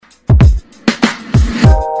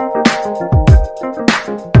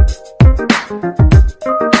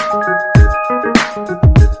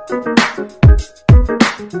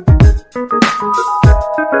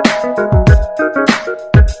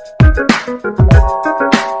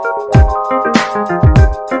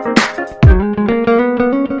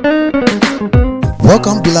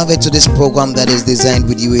Welcome, beloved, to this program that is designed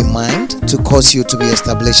with you in mind to cause you to be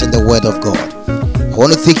established in the Word of God. I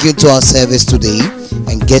want to take you to our service today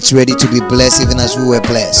and get ready to be blessed even as we were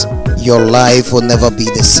blessed. Your life will never be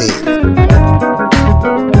the same.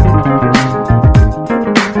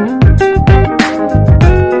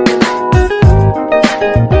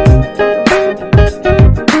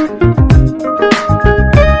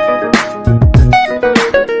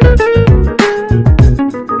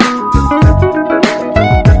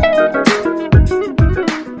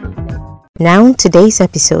 Now, today's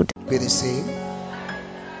episode. Be the same.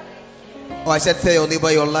 I said, tell your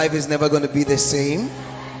neighbor, your life is never going to be the same.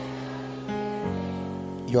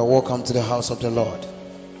 You are welcome to the house of the Lord.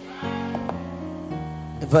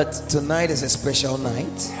 But tonight is a special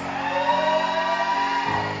night,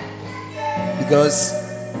 because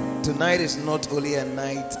tonight is not only a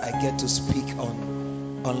night I get to speak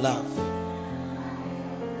on love,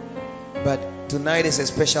 but tonight is a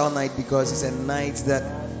special night because it's a night that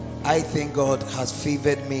I think God has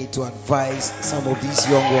favored me to advise some of these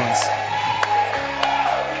young ones.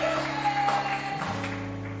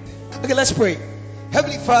 Okay, let's pray.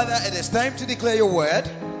 Heavenly Father, it is time to declare your word.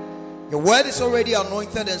 Your word is already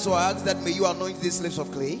anointed, and so I ask that may you anoint these lips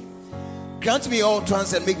of clay. Grant me all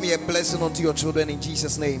trance and make me a blessing unto your children in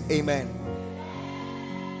Jesus' name. Amen.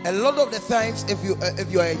 A lot of the times, if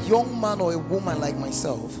you are a young man or a woman like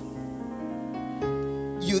myself,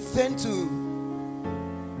 you tend to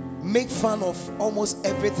make fun of almost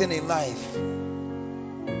everything in life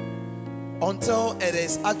until it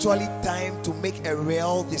is actually time to make a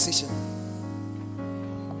real decision.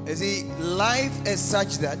 You see, life is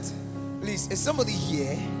such that, please, is somebody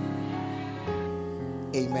here?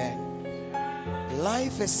 Amen.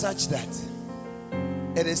 Life is such that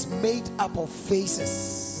it is made up of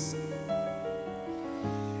phases.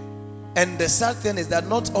 And the sad thing is that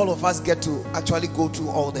not all of us get to actually go through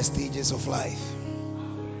all the stages of life.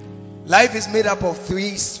 Life is made up of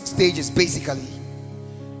 3 stages basically.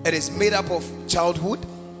 It is made up of childhood,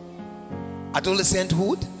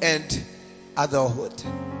 adolescenthood, and adulthood.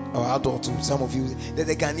 Or adulthood. Some of you, the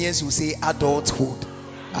Ghanaians will say adulthood.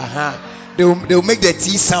 They'll make the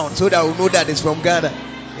T sound so that we'll know that it's from Ghana.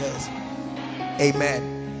 Yes.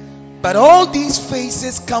 Amen. But all these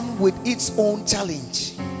phases come with its own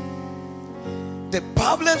challenge. The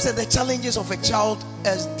problems and the challenges of a child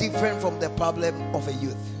is different from the problem of a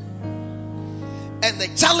youth. And the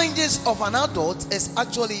challenges of an adult is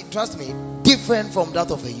actually, trust me, different from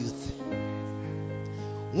that of a youth.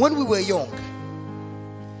 When we were young,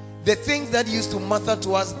 the things that used to matter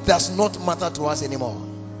to us does not matter to us anymore.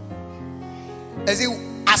 As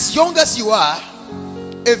young as you are,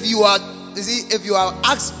 if you are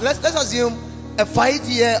asked, let's assume a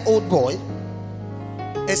 5-year-old boy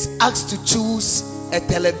is asked to choose a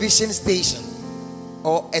television station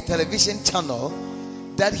or a television channel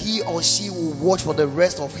that he or she will watch for the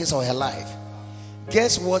rest of his or her life.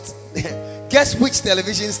 Guess what? Guess which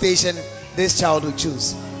television station this child will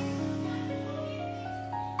choose?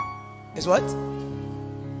 It's what?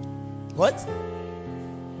 What?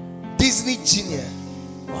 Disney Junior.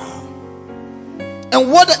 Wow.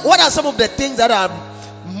 And what are some of the things that are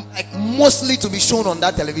mostly to be shown on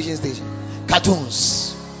that television station?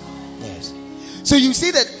 Cartoons. Yes. So you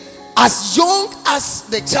see that as young as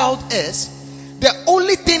the child is, the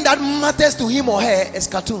only thing that matters to him or her is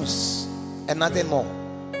cartoons and nothing more.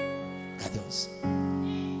 Cartoons.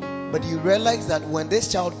 But you realize that when this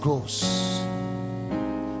child grows,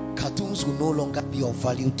 cartoons will no longer be of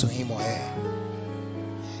value to him or her.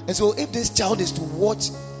 And so if this child is to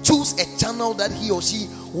choose a channel that he or she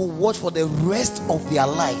will watch for the rest of their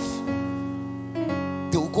life,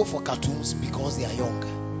 they will go for cartoons because they are young.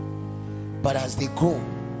 But as they grow,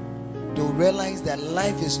 they will realize that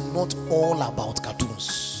life is not all about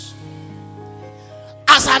cartoons.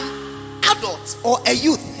 As an adult or a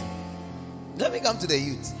youth, let me come to the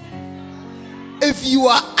youth. If you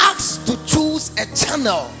are asked to choose a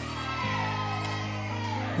channel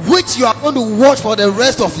which you are going to watch for the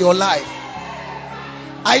rest of your life,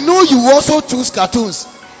 I know you also choose cartoons,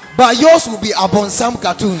 but yours will be Abonsam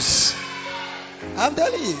cartoons. I'm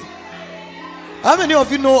telling you. How many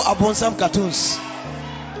of you know Abonsam cartoons?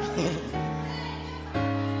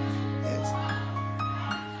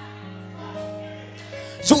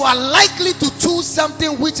 So you are likely to choose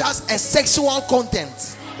something which has a sexual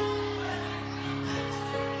content.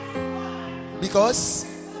 Because,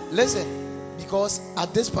 listen, because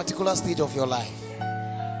at this particular stage of your life,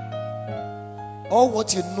 all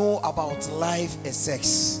what you know about life is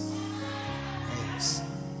sex. Yes.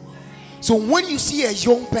 So when you see a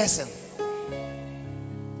young person,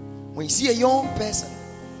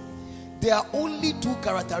 there are only two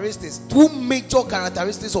major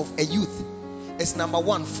characteristics of a youth. It's number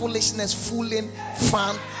one, foolishness, fooling,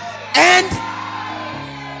 fun, and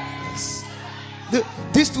yes,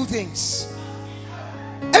 these two things.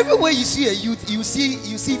 Everywhere you see a youth, you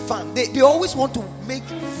see fun. They always want to make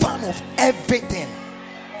fun of everything.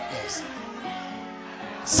 Yes.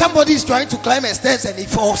 Somebody is trying to climb a stairs and he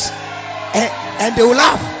falls, and they will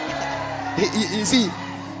laugh. You see,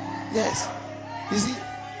 yes. You see,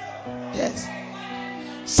 yes.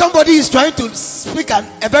 Somebody is trying to speak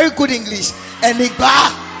a very good English, and they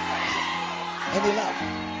laugh.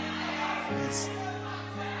 Yes.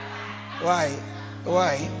 Why?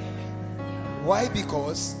 Why?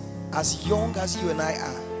 Because as young as you and I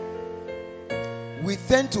are, we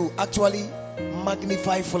tend to actually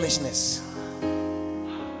magnify foolishness,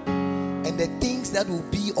 and the things that will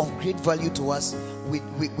be of great value to us,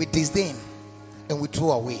 we disdain and we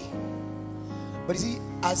throw away. But you see,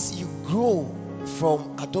 as you grow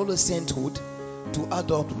from adolescenthood to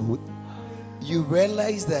adulthood, you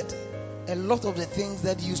realize that a lot of the things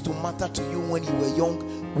that used to matter to you when you were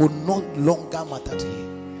young will no longer matter to you.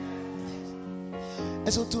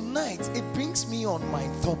 And so tonight, it brings me on my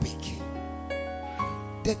topic,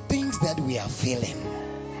 the things that we are feeling.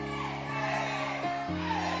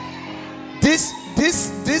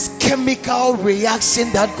 This chemical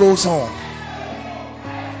reaction that goes on.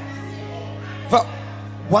 But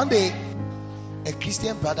one day, a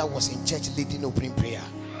Christian brother was in church leading opening prayer.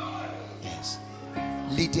 Yes,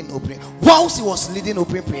 leading opening. Whilst he was leading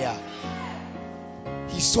opening prayer,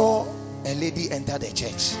 he saw a lady enter the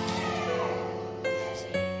church.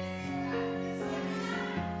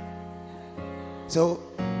 So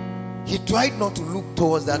he tried not to look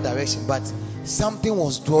towards that direction, but something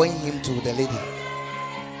was drawing him to the lady.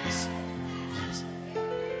 Yes. Yes.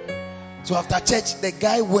 So after church, the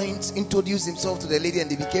guy went, introduced himself to the lady,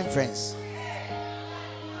 and they became friends.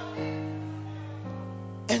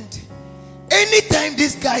 And anytime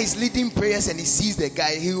this guy is leading prayers and he sees the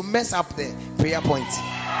guy, he will mess up the prayer point.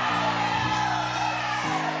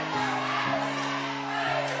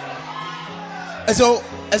 And so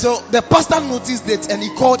the pastor noticed it, and he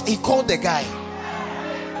called the guy.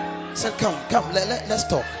 He said, come, let's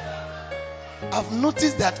talk. I've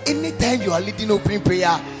noticed that anytime you are leading opening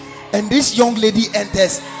prayer and this young lady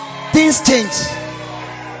enters, things change.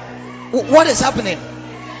 What is happening?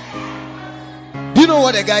 Do you know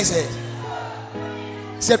what the guy said?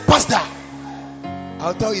 He said, Pastor,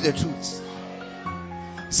 I'll tell you the truth.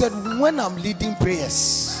 He said, when I'm leading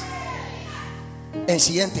prayers and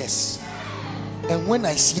she enters, and when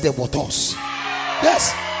I see the bottles,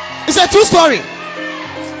 yes, it's a true story.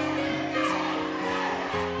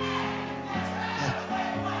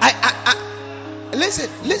 I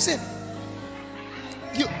listen.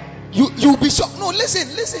 You'll be shocked. No,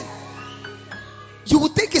 listen. You will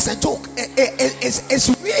think it's a joke. It's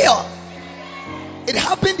real. It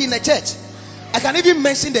happened in a church. I can even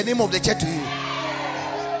mention the name of the church to you.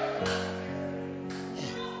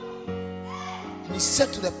 And he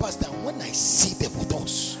said to the pastor, when I see the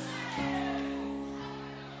bottles.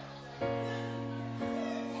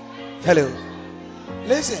 Hello.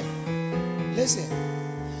 Listen.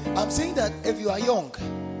 I'm saying that if you are young,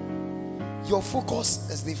 your focus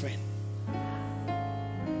is different.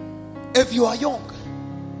 If you are young,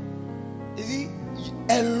 you see,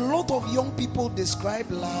 a lot of young people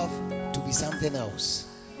describe love to be something else.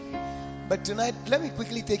 But tonight, let me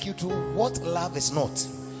quickly take you through what love is not.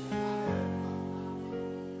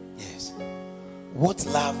 Yes. What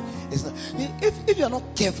love is not. If you are not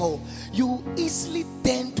careful, you easily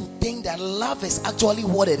tend to think that love is actually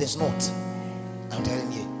what it is not. I'm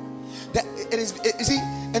telling you. That it is, you see,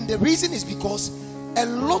 and the reason is because a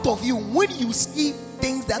lot of you, when you see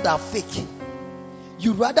things that are fake,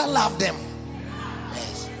 you rather love them.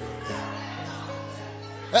 Yes.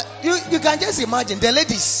 You can just imagine the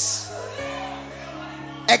ladies.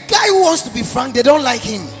 A guy who wants to be frank, they don't like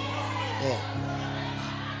him. Yeah.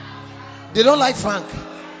 They don't like Frank.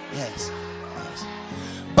 Yes.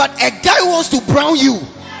 But a guy who wants to brown you,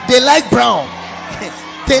 they like brown.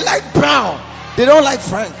 They like brown. They don't like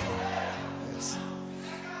Frank. Yes.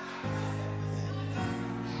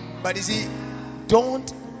 But you see,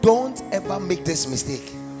 don't ever make this mistake.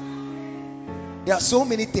 There are so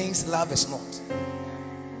many things love is not.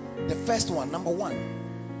 The first one, number one,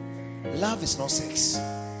 love is not sex.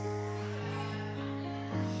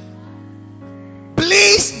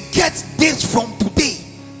 Please get this from today.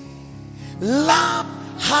 Love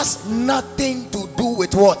has nothing to do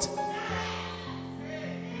with what?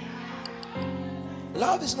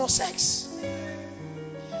 Love is not sex.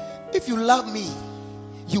 If you love me,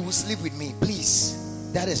 you will sleep with me. Please.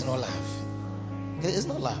 that is not love. It is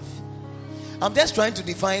not love. I'm just trying to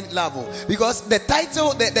define love, because the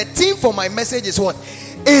title, the theme for my message is what?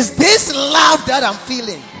 Is this love that I'm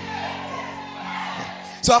feeling?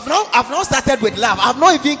 So I've not started with love. I've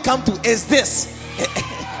not even come to is this.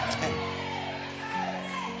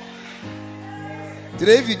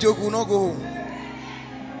 Today, if you joke, we'll not go home.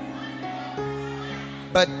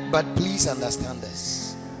 But please understand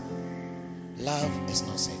this. Love is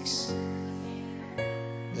not sex.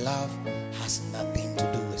 Love has nothing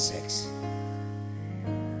to do with sex.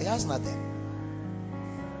 It has nothing.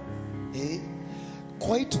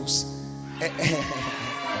 Coitus.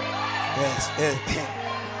 Yes.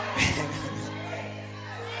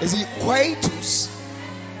 You see, coitus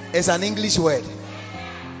is an English word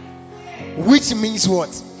which means what?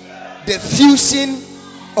 The fusion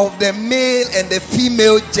of the male and the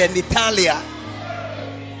female genitalia,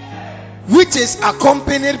 which is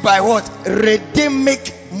accompanied by what?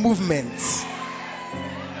 Rhythmic movements.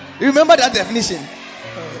 You remember that definition?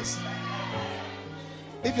 Yes.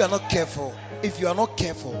 If you are not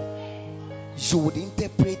careful, you would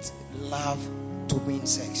interpret love to mean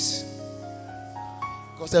sex.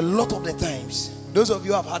 Because a lot of the times, those of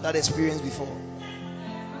you who have had that experience before,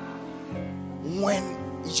 when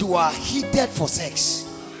you are heated for sex,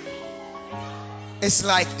 it's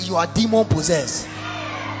like you are demon possessed.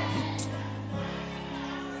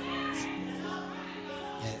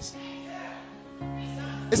 Yes.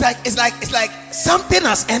 It's like something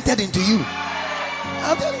has entered into you.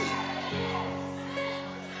 I'm telling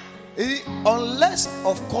you. Unless,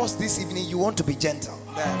 of course, this evening you want to be gentle.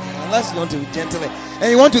 Unless you want to be gentle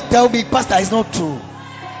and you want to tell me, Pastor, it's not true.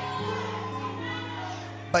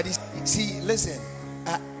 But see, listen,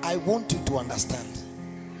 I want you to understand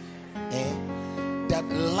that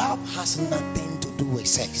love has nothing to do with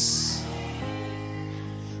sex.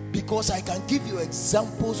 Because I can give you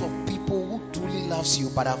examples of people who truly loves you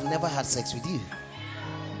but have never had sex with you.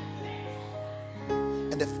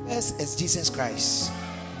 And the first is Jesus Christ.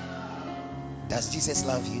 Does Jesus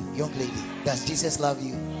love you? Young lady, does Jesus love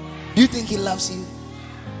you? Do you think he loves you?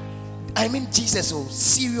 I mean, Jesus is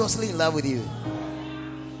seriously in love with you.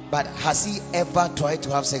 But has he ever tried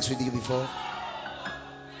to have sex with you before?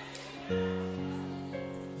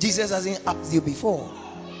 Jesus hasn't asked you before.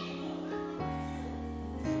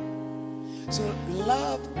 So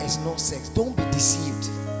love is not sex. Don't be deceived.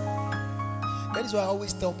 That is why I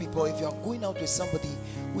always tell people, if you are going out with somebody,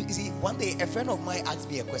 you see, one day a friend of mine asked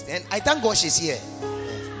me a question, and I thank God she's here.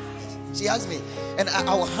 She asked me, and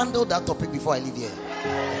I will handle that topic before I leave here.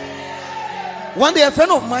 One day a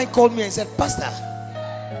friend of mine called me and said, Pastor,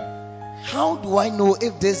 how do I know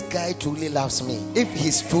if this guy truly loves me? If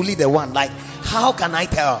he's truly the one, like, how can I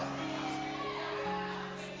tell?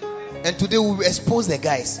 And today we will expose the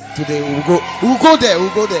guys. Today we'll go there.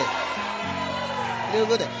 We'll go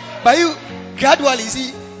there. But you gradually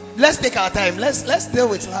see, let's take our time. Let's deal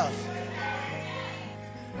with love.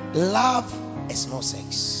 Love is not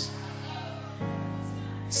sex.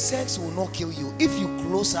 Sex will not kill you. If you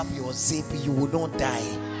close up your zip, you will not die.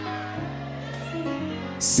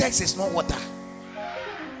 Sex is not water.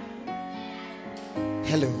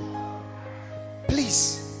 Hello.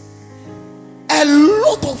 Please. A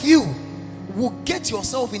lot of you will get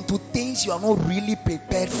yourself into things you are not really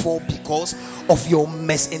prepared for because of your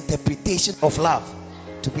misinterpretation of love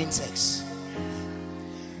to being sex.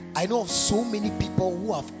 I know of so many people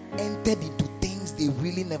who have entered into things they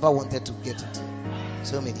really never wanted to get into.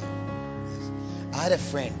 So many. I had a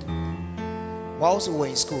friend whilst we were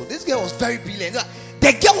in school. This girl was very brilliant.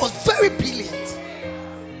 The girl was very brilliant.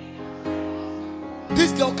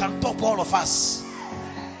 This girl can top all of us.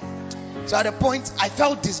 So at a point I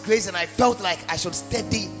felt disgraced and I felt like I should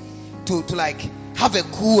study to like have a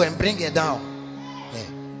coup and bring her down.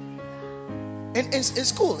 Yeah. In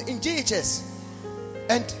school, in JHS.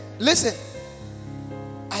 And listen,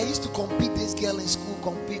 I used to compete this girl in school,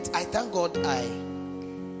 I thank God I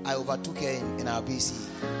overtook her in our BC.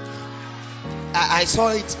 I saw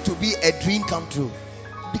it to be a dream come true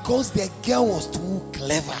because the girl was too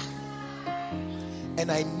clever. And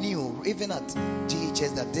I knew, even at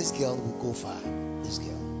GHS, that this girl will go far. This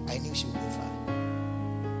girl, I knew she would go far.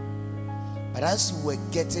 But as we were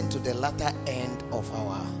getting to the latter end of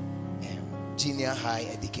our junior high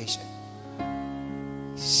education,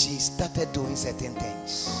 she started doing certain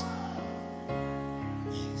things.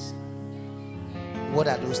 Yes. What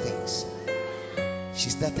are those things? She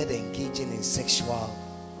started engaging in sexual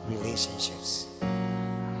relationships.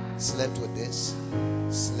 Slept with this,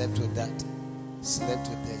 slept with that, slept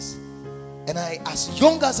with this. And I, as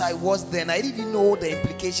young as I was then, I didn't even know the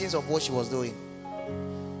implications of what she was doing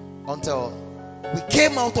until We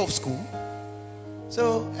came out of school,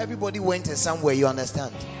 so everybody went somewhere, you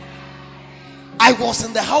understand. I was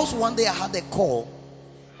in the house one day. I had a call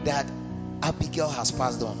that Abigail has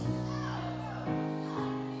passed on.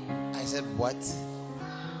 I said, what?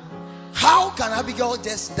 How can Abigail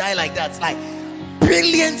just die like that? Like,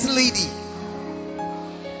 brilliant lady.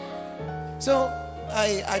 So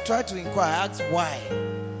I tried to inquire. I asked why,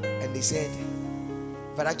 and they said,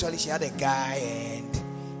 but actually she had a guy and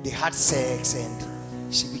they had sex and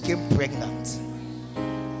she became pregnant,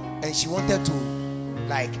 and she wanted to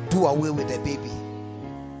like do away with the baby,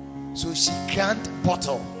 so she can't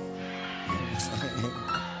bottle.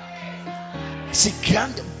 She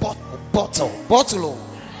can't bottle.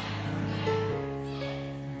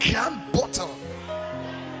 Can't bottle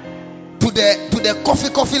to the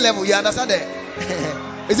coffee level. You understand that?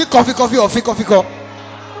 Is it coffee or fake coffee?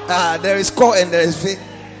 There is co and there is fake.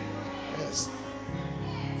 Yes,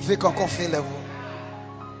 fake or coffee level.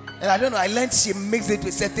 And I don't know. I learned she mixed it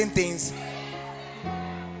with certain things.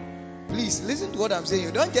 Please listen to what I'm saying.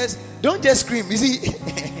 You don't just scream. You see,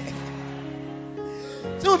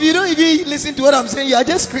 some of you don't even listen to what I'm saying. You are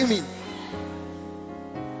just screaming.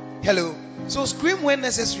 Hello. So scream when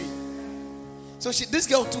necessary. So this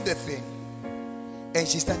girl took the thing and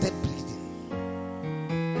she started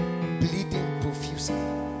bleeding profusely.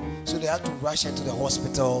 So they had to rush her to the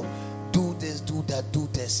hospital. Do this, do that, do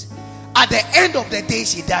this. At the end of the day,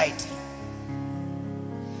 she died.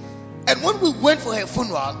 And when we went for her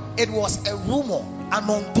funeral, it was a rumor, an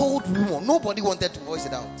untold rumor. Nobody wanted to voice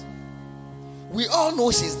it out. We all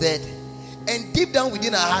know she's dead, and deep down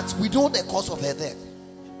within our hearts, we know the cause of her death,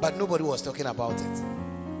 but nobody was talking about it.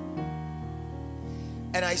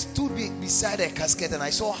 And I stood beside her casket, and I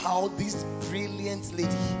saw how this brilliant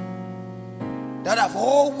lady that I've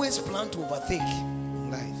always planned to overtake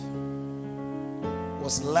in life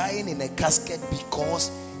was lying in a casket because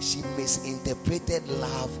she misinterpreted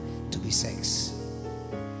love to be sex.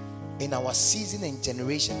 In our season and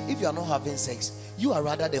generation, if you are not having sex, you are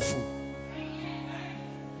rather the fool.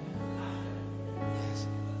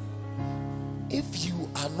 If you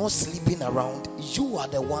are not sleeping around, you are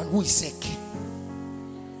the one who is sick.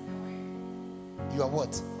 You are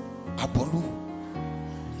what? Abolu.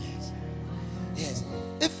 Yes.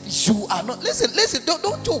 If you are not, listen,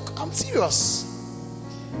 don't joke. I'm serious.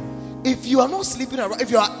 If you are not sleeping around, if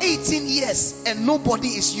you are 18 years and nobody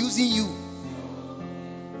is using you,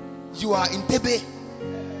 you are in Tebe.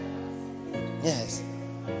 Yes.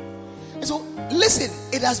 And so listen,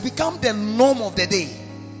 it has become the norm of the day.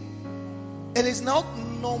 It is now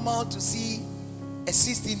normal to see a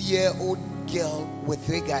 16-year-old girl with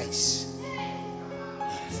 3 guys.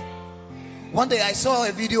 One day I saw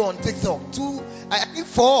a video on TikTok. I think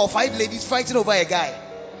 4 or 5 ladies fighting over a guy.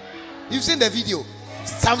 You've seen the video.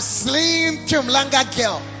 Some slim Chimlanga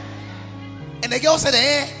girl. And the girl said,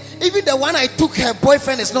 even the one I took, her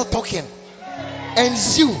boyfriend is not talking. And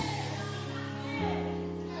you.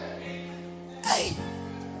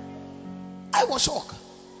 I was shocked.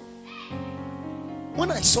 When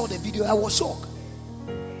I saw the video, I was shocked.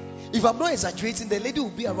 If I'm not exaggerating, the lady will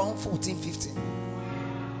be around 14, 15.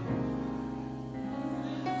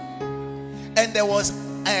 And there was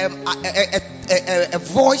a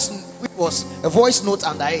voice note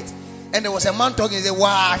under it. And there was a man talking. He said,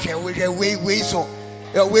 wow,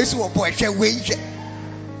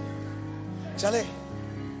 Charlie,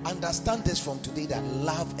 understand this from today, that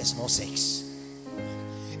love is not sex.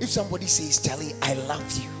 If somebody says, Charlie, I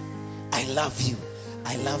love you, I love you,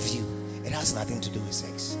 I love you, it has nothing to do with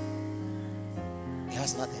sex. It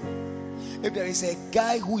has nothing. If there is a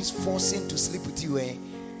guy who is forcing to sleep with you,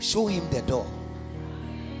 show him the door.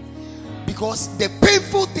 Because the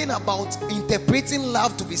painful thing about interpreting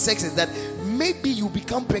love to be sex is that maybe you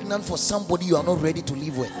become pregnant for somebody you are not ready to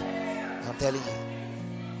live with. I'm telling you.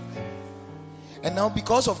 And now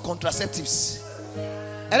because of contraceptives,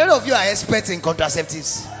 a lot of you are experts in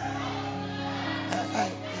contraceptives.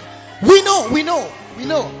 We know.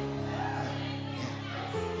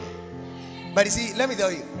 But you see, let me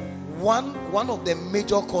tell you, one of the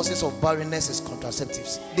major causes of barrenness is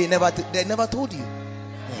contraceptives. They never told you.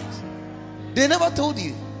 Yes. They never told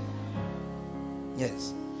you.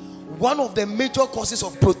 Yes. One of the major causes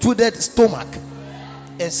of protruded stomach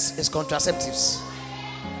is contraceptives.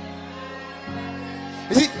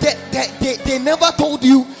 You see, they never told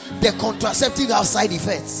you the contraceptive have side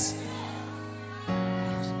effects.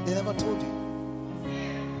 They never told you.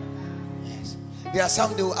 Yes. There are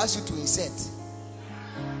some they will ask you to insert.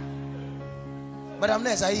 Madam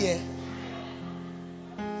Ness, are you here?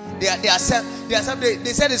 They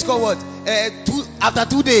said it's called what? After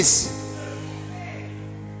 2 days.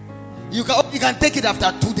 You can take it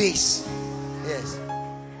after 2 days. Yes.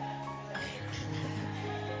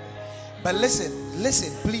 But listen,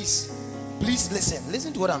 please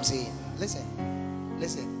listen to what I'm saying. Listen.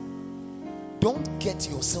 Don't get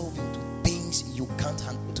yourself into things you can't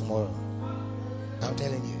handle tomorrow. I'm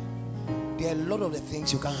telling you, there are a lot of the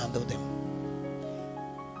things you can't handle them.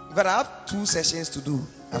 But I have 2 sessions to do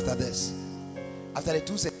after this. After the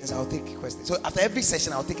 2 sessions, I'll take a question. So after every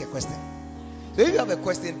session, I'll take a question. So if you have a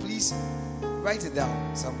question, please write it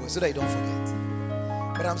down somewhere so that you don't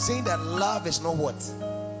forget. But I'm saying that love is not what?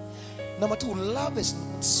 Number 2, love is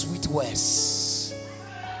not sweet words.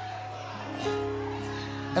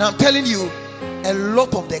 And I'm telling you, a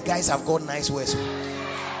lot of the guys have got nice words.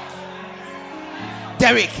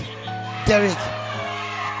 Derek.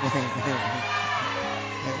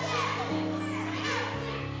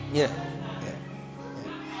 Yeah.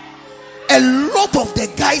 A lot of the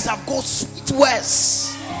guys have got sweet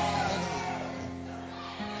words.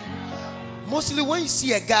 Mostly when you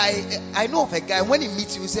see a guy, I know of a guy, when he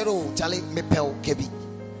meets you, he said, "Oh, Charlie, me pel kebi."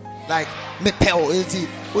 Like, me pel,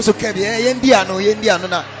 also kebi. Yendiano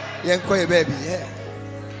na, yenkoye baby. Yeah.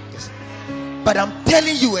 Yes. But I'm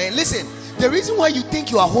telling you, listen, the reason why you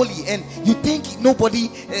think you are holy and you think nobody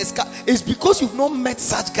is because you've not met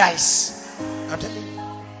such guys. I'm telling you.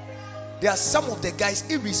 There are some of the guys,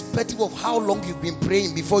 irrespective of how long you've been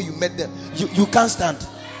praying before you met them, you can't stand.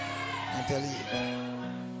 I'm telling you.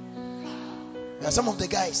 There are some of the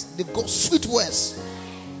guys, they've got sweet words.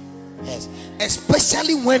 Yes.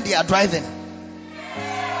 Especially when they are driving.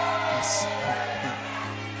 Yes.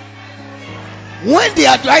 When they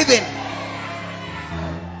are driving,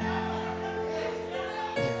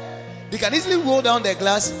 they can easily roll down their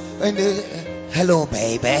glass and they, "Hello,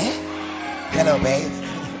 baby. Hello, babe."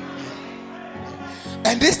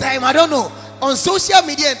 And this time, I don't know, on social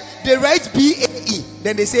media, they write BAE,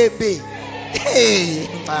 then they say babe. Hey,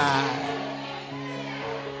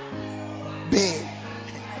 babe.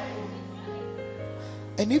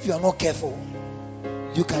 And if you are not careful,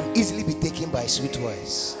 you can easily be taken by sweet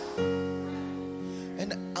words.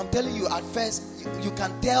 And I'm telling you, at first, you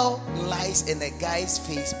can tell lies in a guy's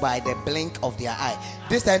face by the blink of their eye.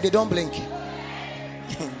 This time, they don't blink.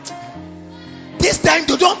 This time,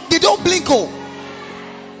 they don't blink. Oh.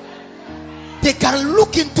 They can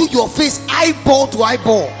look into your face eyeball to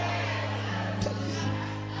eyeball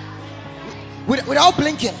without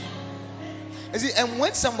blinking. You see, and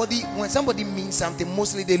when somebody means something,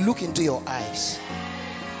 mostly they look into your eyes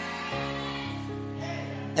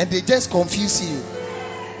and they just confuse you.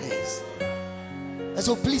 Yes. And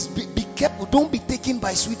so please be careful. Don't be taken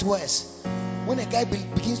by sweet words. When a guy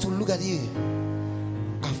begins to look at you,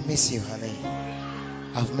 "I've missed you, honey.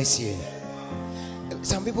 I've missed you."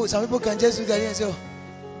 Some people can just look at you and say, "Oh,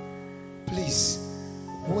 please,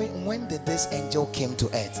 when did this angel came to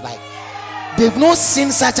earth?" Like, they've not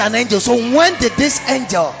seen such an angel. So when did this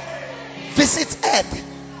angel visit earth?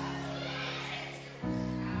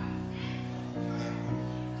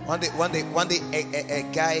 One day,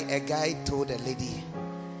 a guy told a lady,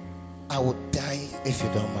 "I would die if you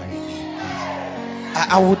don't marry me.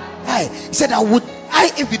 I would die." He said, "I would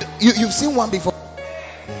die if you've seen one before.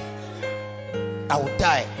 I would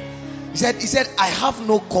die." He said, "I have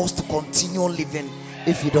no cause to continue living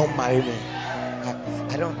if you don't marry me.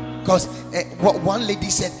 I don't." Because what one lady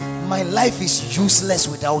said, "My life is useless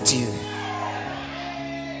without you."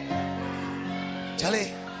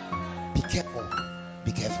 Charlie, be careful.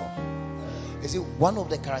 Be careful. You see, one of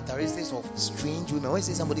the characteristics of strange women, when you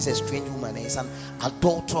say somebody is a strange woman, it's an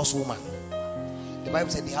adulterous woman. The Bible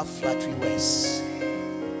said they have flattery words.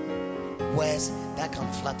 Words that can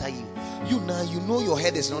flatter you. You know your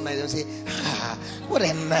head is not nice. You say, "What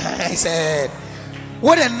a nice head.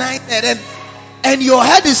 What a nice head." And your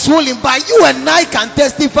head is swollen, but you and I can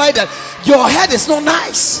testify that your head is not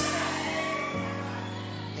nice.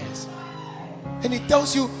 Yes. And it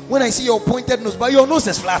tells you, when I see your pointed nose, but your nose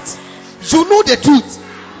is flat. You know the truth.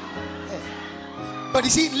 Yes. But you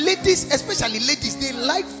see, ladies, especially ladies, they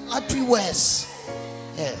like flattery words.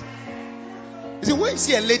 Yeah. You see, when you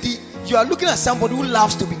see a lady, you are looking at somebody who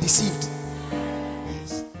loves to be deceived.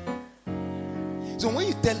 Yes. So when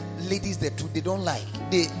you tell ladies the truth, they don't like.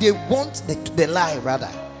 They want the lie rather.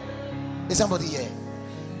 There's somebody here.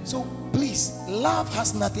 So please, love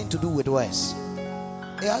has nothing to do with words.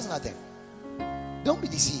 It has nothing. Don't be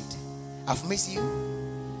deceived. I've missed you.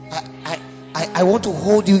 I want to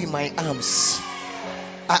hold you in my arms.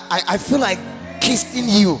 I feel like kissing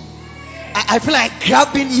you. I feel like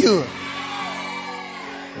grabbing you.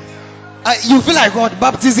 You feel like what?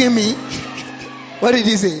 Baptizing me? What did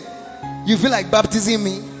he say? You feel like baptizing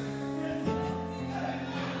me?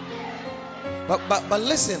 But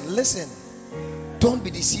listen. Don't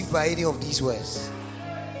be deceived by any of these words.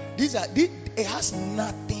 It has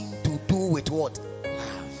nothing to do with what?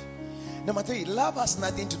 Love. Number 3, love has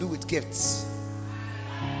nothing to do with gifts.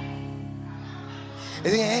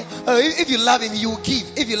 If you love him, you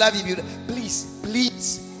give. If you love him, you please.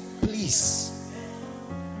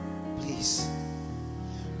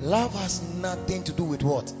 Love has nothing to do with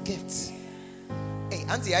what? Gifts. Hey,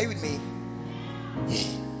 Auntie, are you with me? Yeah.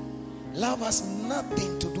 Love has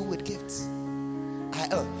nothing to do with gifts.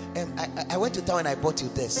 I went to town and I bought you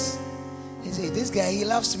this. He said, this guy, he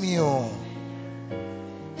loves me.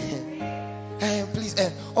 Please.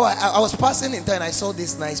 I was passing in town and I saw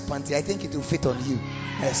this nice panty. I think it will fit on you.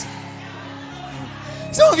 Yes.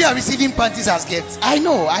 Some of you are receiving panties as gifts. I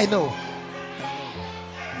know.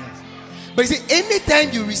 But you see,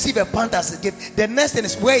 anytime you receive a pant as a gift, the next thing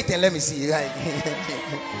is wait and let me see. Right?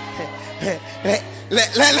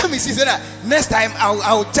 let me see so that next time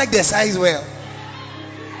I'll check the size well.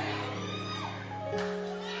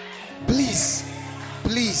 Please.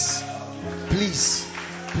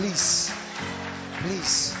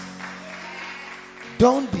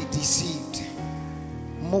 Don't be deceived.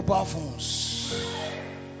 Mobile phones,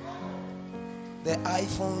 the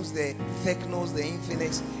iPhones, the Tecnos, the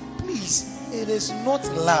Infinix. Please, it is not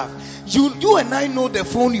love. You and I know the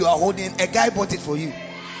phone you are holding. A guy bought it for you.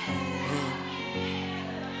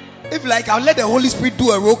 If like, I'll let the Holy Spirit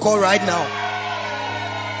do a roll call right now.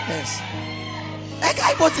 Yes, a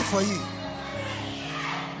guy bought it for you.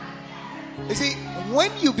 You see,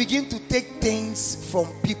 when you begin to take things from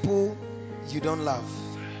people you don't love,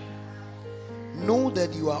 know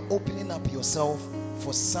that you are opening up yourself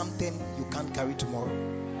for something you can't carry tomorrow.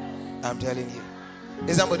 I'm telling you.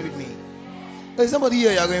 Is somebody with me? Is somebody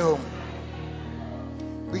here? You are going home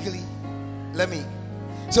quickly.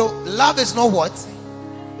 So love is not what?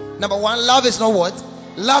 Number 1, love is not what?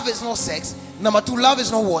 Love is not sex. Number 2, love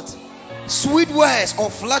is not what? Sweet words or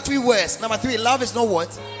flattery words. Number 3, love is not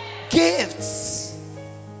what? Gifts.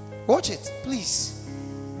 Watch it, please.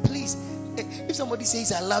 If somebody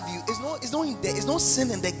says I love you, it's no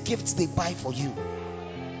sin in the gifts they buy for you.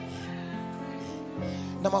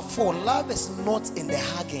 Number 4, love is not in the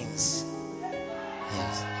huggings.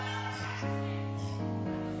 Yes.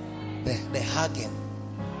 The hugging.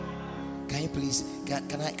 Can you please?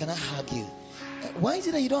 Can I hug you? Why is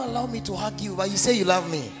it that you don't allow me to hug you, but you say you love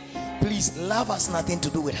me? Please, love has nothing to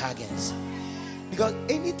do with huggings. Because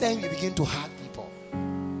anytime you begin to hug people,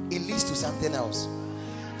 it leads to something else.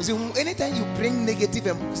 You see, anytime you bring negative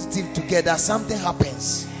and positive together, something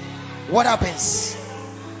happens. What happens?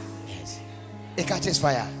 Yes. It catches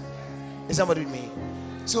fire. Is somebody with me?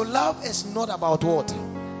 So love is not about what?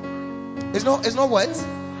 It's not what?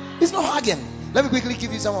 It's not hugging. Let me quickly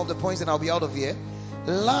give you some of the points and I'll be out of here.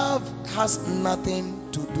 Love has nothing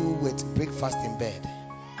to do with breakfast in bed.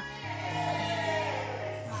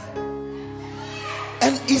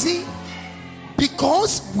 And you see,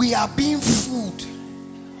 because we are being fooled,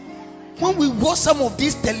 when we watch some of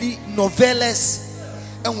these telenovelas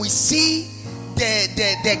and we see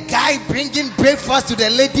the guy bringing breakfast to the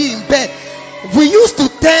lady in bed, we used to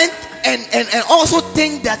think and also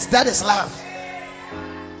think that is love.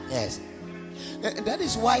 Yes. And that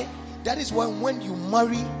is why when you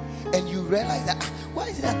marry and you realize that why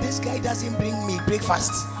is it that this guy doesn't bring me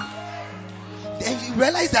breakfast, then you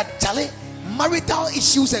realize that Charlie, marital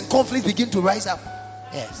issues and conflicts begin to rise up.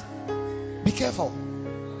 Yes. Be careful.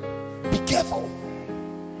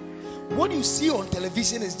 What you see on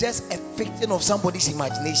television is just a fiction of somebody's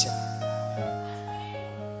imagination.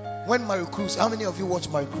 When Marie Cruz, how many of you watched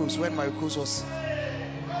Marie Cruz when Marie Cruz was?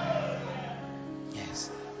 Yes.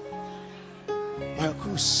 Marie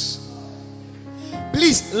Cruz.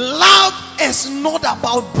 Please, love is not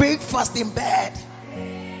about breakfast in bed.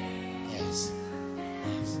 Yes.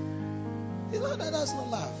 You know that's not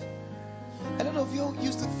love. A lot of you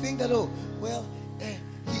used to think that,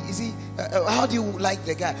 how do you like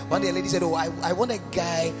the guy? One day a lady said, I want a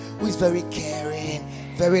guy who is very caring,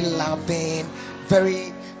 very loving,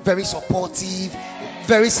 very, very supportive,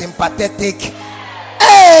 very sympathetic,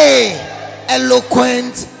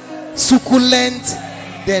 eloquent, succulent.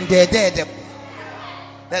 Then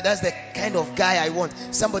that's the kind of guy I want.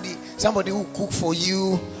 Somebody who cook for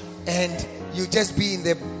you, and you just be in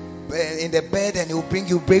the bed and he'll bring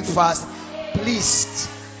you breakfast. Please.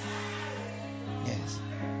 Yes.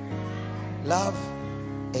 Love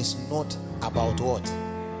is not about what?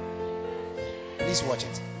 Please watch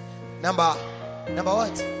it. Number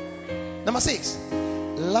what? Number 6.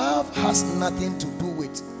 Love has nothing to do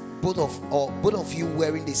with both of you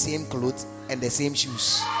wearing the same clothes and the same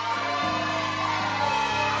shoes.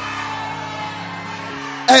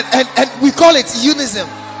 and we call it unism.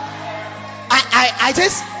 I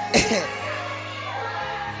just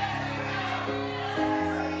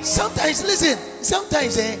sometimes listen.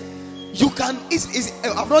 Sometimes you can.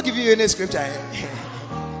 I'm not giving you any scripture.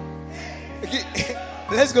 Okay,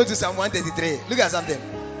 let's go to Psalm 133. Look at something.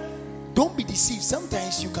 Don't be deceived.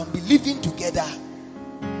 Sometimes you can be living together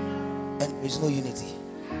and there is no unity.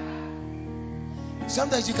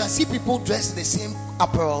 Sometimes you can see people dressed in the same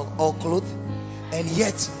apparel or clothes and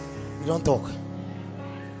yet you don't talk.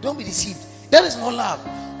 Don't be deceived. That is not love.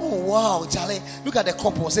 Oh wow, Charlie, look at the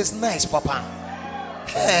couple. It says nice, Papa.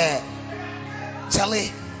 Hey,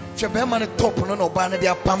 Charlie, Trebema top no ban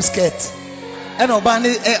their palm skirt and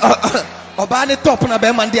obani top na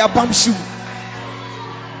bema their palm shoe.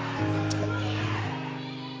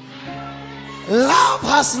 Love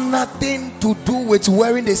has nothing to do with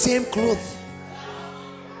wearing the same clothes.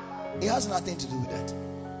 It has nothing to do with that.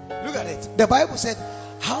 Look at it. The Bible said,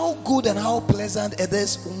 how good and how pleasant it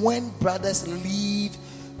is when brothers live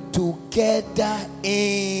together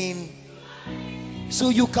in. So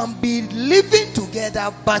you can be living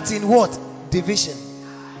together, but in what? Division.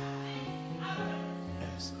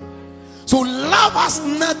 Yes. So love has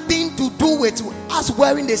nothing to do with us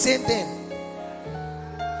wearing the same thing.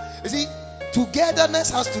 You see,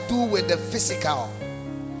 togetherness has to do with the physical,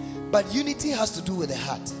 but unity has to do with the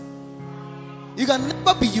heart. You can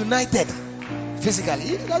never be united physically.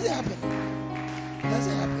 It doesn't happen. It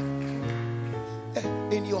doesn't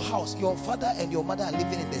happen. In your house, your father and your mother are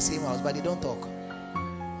living in the same house, but they don't talk.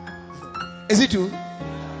 Is it true?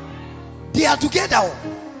 They are together,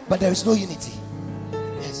 but there is no unity.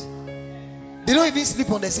 Yes. They don't even sleep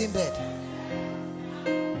on the same bed.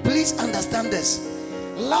 Please understand this.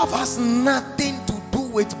 Love has nothing to do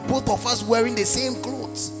with both of us wearing the same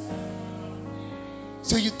clothes.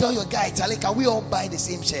 So you tell your guy, Charlie, can we all buy the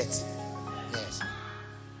same shirt? Yes.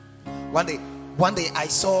 One day I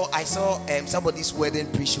saw somebody's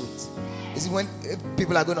wedding pre-shoot. You see, when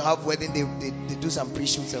people are going to have wedding, they do some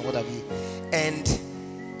pre-shoots and whatever. And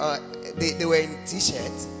they were in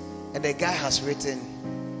t-shirts, and the guy has written,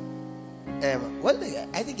 the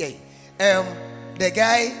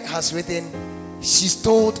guy has written, she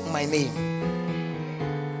stole my name.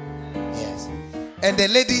 Yes. And the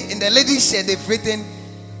lady in the lady's shirt, they've written,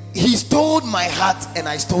 he stole my heart and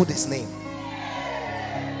I stole his name.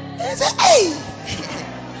 And I said, hey.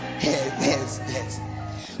 yes.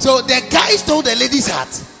 So the guy stole the lady's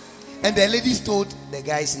heart and the lady stole the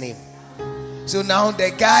guy's name. So now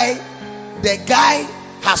the guy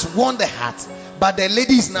has won the heart, but the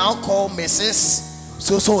lady is now called Mrs.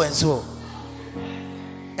 So and so.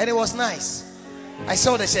 And it was nice. I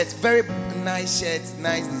saw the shirt, very nice shirt,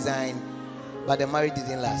 nice design, but the marriage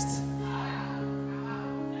didn't last.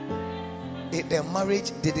 The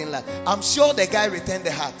marriage didn't last. I'm sure the guy returned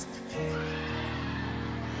the heart.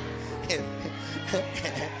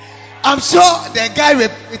 I'm sure the guy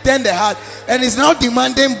returned the heart and is now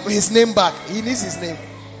demanding his name back. He needs his name.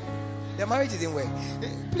 The marriage didn't work.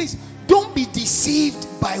 Please don't be deceived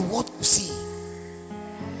by what you see.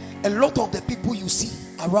 A lot of the people you see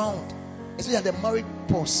around, especially the married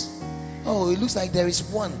post, oh, it looks like there is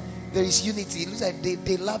one. There is unity. It looks like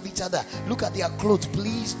they love each other. Look at their clothes.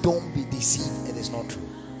 Please don't be deceived. It is not true.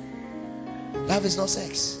 Love is not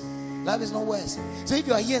sex. Love is not words. So if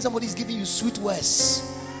you are here and somebody is giving you sweet words,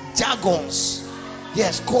 jargons,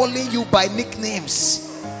 yes, calling you by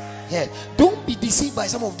nicknames, yeah, don't be deceived by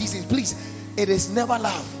some of these things. Please, it is never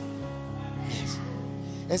love. Yes.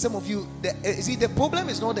 And some of you, see, the problem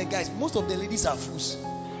is not the guys. Most of the ladies are fools.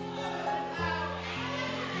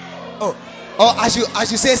 Oh, I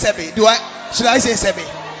should say Sebi. Should I say Sebi?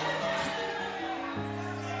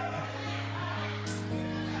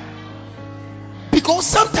 Because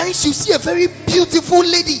sometimes you see a very beautiful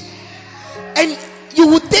lady and you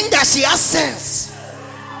would think that she has sense.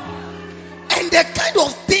 And the kind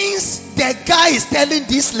of things the guy is telling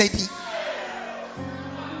this lady,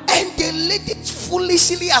 and the lady is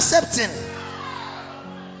foolishly accepting.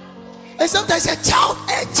 And sometimes a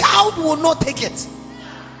child will not take it.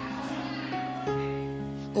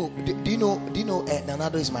 Oh, do you know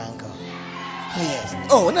Nanado is my uncle? Oh yes.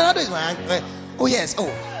 Oh, Nanado is my uncle. Oh yes. Oh,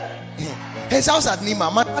 his house at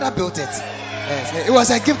Nima, my father built it. Yes, it was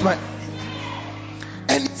a gift, man.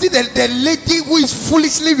 And see the lady who is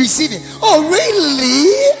foolishly receiving. Oh, really?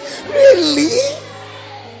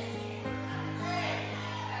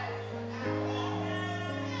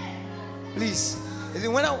 Please,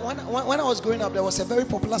 when I was growing up, there was a very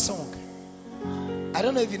popular song. I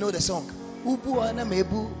don't know if you know the song. You've not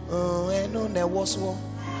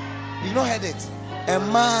heard it.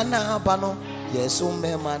 Yes, so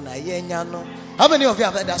mema na yenya no. How many of you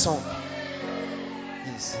have heard that song?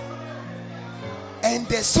 Yes. And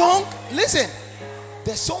the song, listen,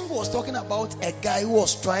 the song was talking about a guy who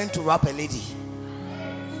was trying to rap a lady.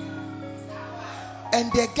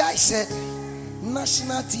 And the guy said,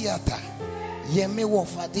 National Theatre, Yemi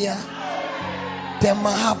Wofadia, the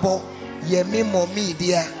Mahabo, Yemi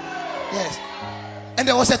Momidia. Yes. And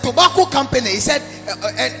there was a tobacco company. He said,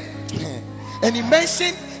 and he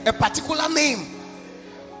mentioned a particular name.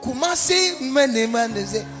 Kumasi Meneman, they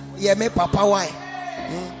say, Yemi Papa Wai.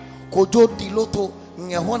 Kojo Diloto,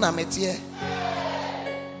 Nyahona Metie.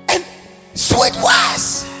 And so it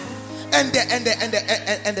was. And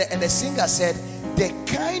the singer said, the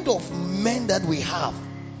kind of men that we have,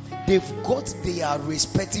 they've got their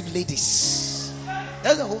respective ladies.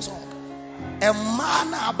 That's the whole song. A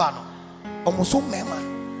man abano, almost so mema,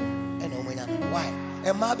 and why?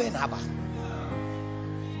 A mabe naba.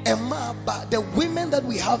 The women that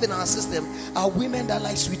we have in our system are women that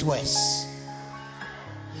like sweet words.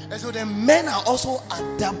 And so the men are also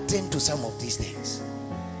adapting to some of these things.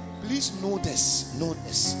 Please know this.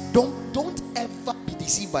 Don't ever be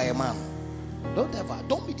deceived by a man.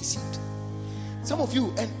 Don't be deceived. Some of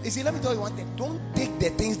you, and you see, let me tell you one thing. Don't take the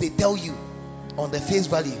things they tell you on the face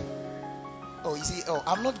value. Oh, you see,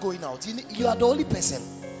 I'm not going out. You are the only person.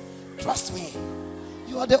 Trust me.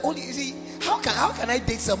 You are the only. You see, how can I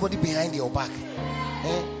date somebody behind your back?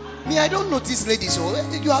 Me, I don't notice ladies. So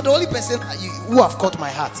you are the only person who have caught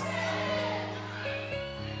my heart.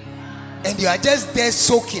 And you are just there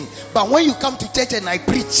soaking. But when you come to church and I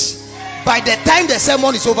preach, by the time the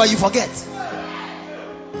sermon is over, you forget.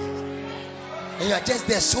 And you are just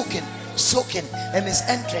there soaking, and it's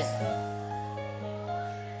entering.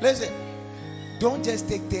 Listen, don't just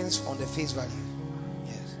take things on the face value.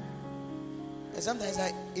 Yes. And sometimes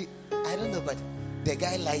I don't know, but the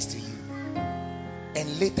guy lies to you,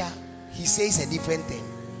 and later he says a different thing.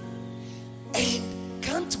 And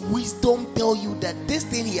can't wisdom tell you that this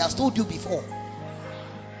thing he has told you before?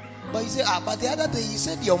 But you say, but the other day you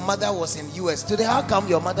said your mother was in US. Today, how come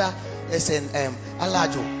your mother is in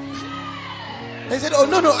Alajo? They said, oh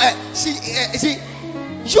no, see,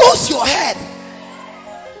 use your head.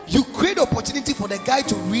 You create opportunity for the guy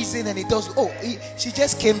to reason, and he tells you, she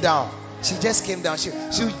just came down. She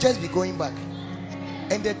will just be going back.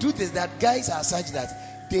 And the truth is that guys are such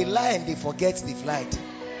that they lie and they forget they've lied.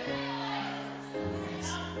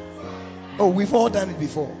 Oh, we've all done it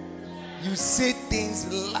before. You say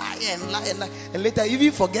things, lie, and later you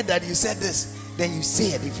even forget that you said this. Then you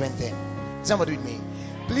say a different thing. Somebody with me.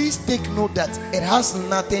 Please take note that it has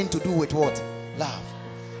nothing to do with what? Love.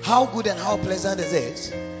 How good and how pleasant is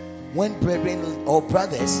it when brethren or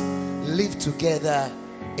brothers live together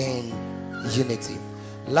in unity.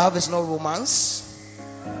 Love is not romance.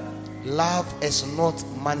 Love is not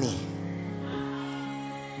money.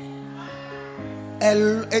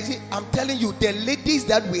 I'm telling you, the ladies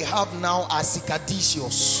that we have now are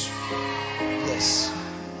cicadicious. Yes.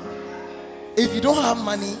 If you don't have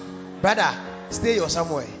money, brother, stay or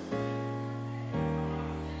somewhere.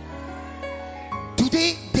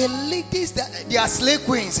 Today, the ladies that they are slave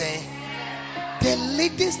queens, the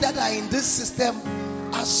ladies that are in this system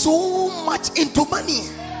are so much into money.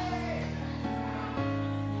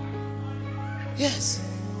 Yes.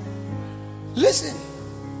 Listen.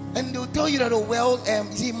 And they'll tell you that,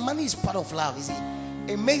 you see, money is part of love. You see,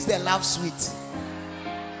 it makes the love sweet.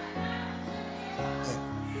 Yeah.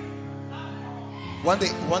 One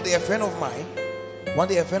day, a friend of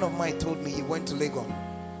mine told me he went to Legon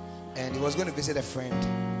and he was going to visit a friend.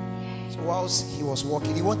 So whilst he was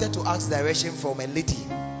walking, he wanted to ask direction from a lady.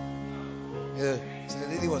 Yeah. So the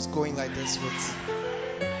lady was going like this with.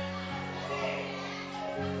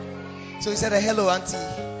 So he said, "Hello, auntie."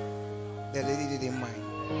 The lady didn't mind.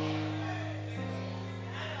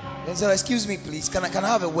 Then said, "Excuse me, please. Can I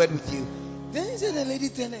have a word with you?" Then he said, the lady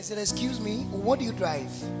turned and said, "Excuse me, what do you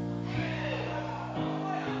drive?"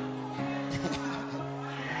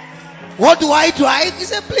 "What do I drive?" He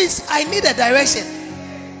said, "Please, I need a direction.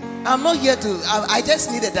 I'm not here to. I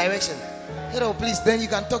just need a direction." He said, "Oh, please. Then you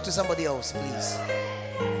can talk to somebody else, please."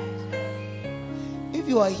 If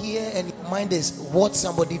you are here and your mind is what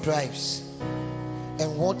somebody drives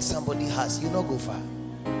and what somebody has, you not go far.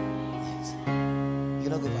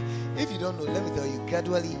 Not go far. If you don't know, let me tell you,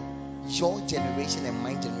 gradually your generation and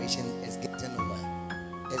my generation is getting over.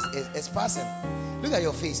 It's passing. Look at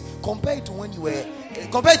your face. Compared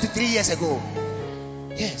to 3 years ago.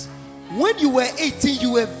 Yes. When you were 18,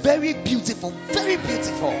 you were very beautiful. Very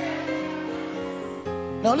beautiful.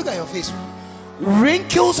 Now look at your face.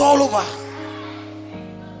 Wrinkles all over.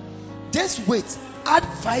 Just wait. Add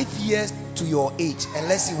 5 years, to your age, and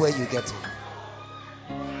let's see where you get to.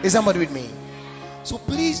 Is somebody with me? So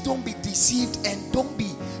please don't be deceived, and don't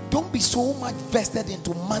be so much vested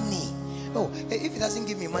into money. Oh, if he doesn't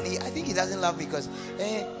give me money, I think he doesn't love me, because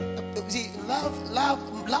see,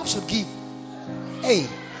 love should give. Hey,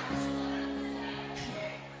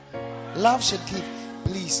 love should give.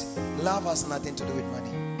 Please, love has nothing to do with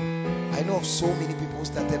money. I know of so many people who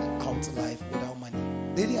started out life without money.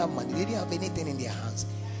 They didn't have money, they didn't have anything in their hands,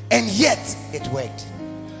 and yet it worked.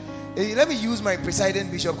 Let me use my presiding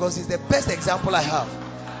bishop, because he's the best example I have.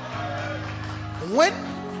 When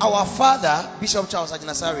our father, Bishop Charles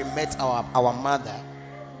Ajinasari, met our mother,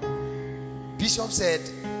 Bishop said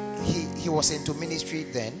he was into ministry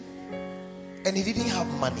then, and he didn't have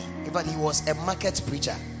money. In fact, he was a market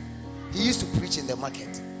preacher. He used to preach in the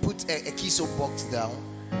market, put a keysop box down,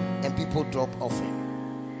 and people drop offering.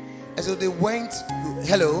 And so they went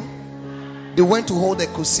to hold a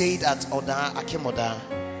crusade at Akim Oda.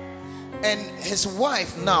 And his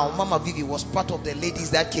wife now, Mama Vivi, was part of the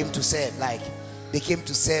ladies that came to serve. Like, they came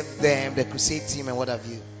to serve them, the crusade team and what have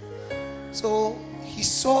you. So he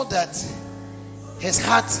saw that his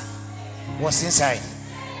heart was inside.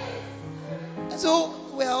 And so,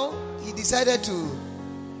 he decided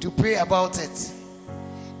to pray about it.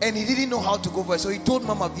 And he didn't know how to go for it. So he told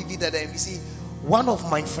Mama Vivi that, you see, one of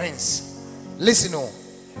my friends,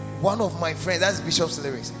 one of my friends, that's Bishop's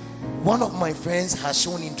lyrics, one of my friends has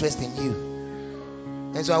shown interest in you.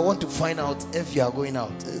 And so I want to find out if you are going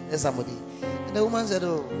out. There's somebody. And the woman said,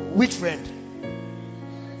 oh, which friend?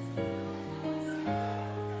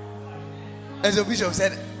 And so Bishop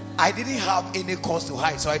said, I didn't have any cause to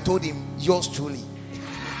hide. So I told him, yours truly.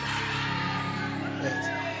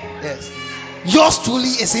 Yes. Yours truly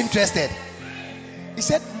is interested. He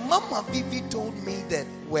said, Mama Vivi told me that,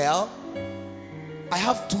 I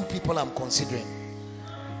have two people I'm considering.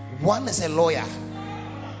 One is a lawyer.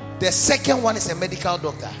 The second one is a medical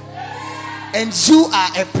doctor. And you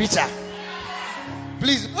are a preacher.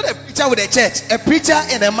 Please, not a preacher with a church. A preacher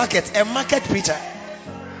in a market preacher.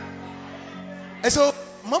 And so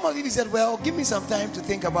Mama Vivi said, give me some time to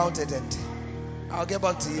think about it and I'll get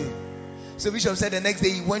back to you. So Bishop said the next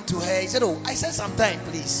day he went to her. He said, I said some time,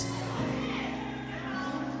 please.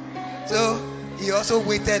 So he also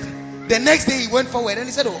waited. The next day he went forward and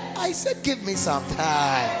he said, I said give me some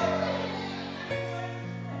time.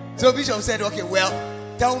 So Bishop said,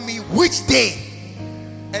 tell me which day.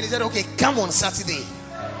 And he said, come on Saturday.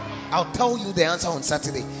 I'll tell you the answer on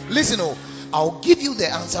Saturday. Listen, I'll give you the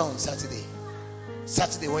answer on Saturday.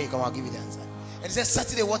 Saturday when you come, I'll give you the answer. And he said,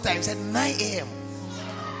 Saturday what time? He said 9 a.m.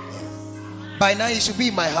 By 9 you should be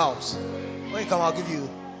in my house. When you come, I'll give you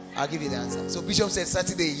the answer. So Bishop said,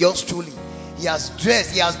 Saturday, yours truly. He has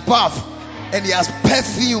dressed, he has bathed, and he has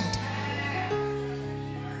perfumed.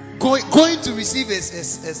 Going to receive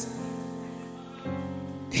his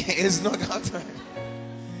knockout time.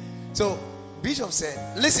 So Bishop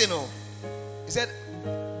said, listen, he said,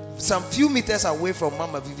 some few meters away from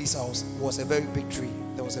Mama Vivi's house was a very big tree.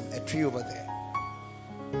 There was a tree over there.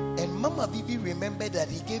 And Mama Vivi remembered that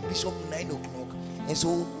he gave Bishop 9 o'clock. And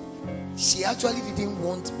so she actually didn't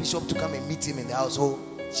want Bishop to come and meet him in the house. So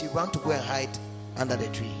she ran to go and hide under the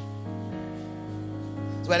tree.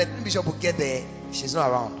 So by the time Bishop would get there, she's not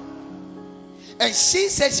around. And she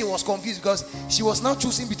said she was confused because she was now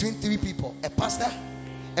choosing between three people: a pastor,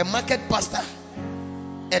 a market pastor,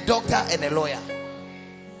 a doctor, and a lawyer.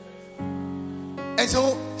 And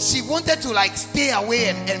so she wanted to stay away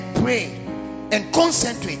and pray and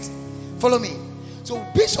concentrate. Follow me. So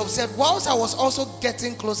Bishop said, whilst I was also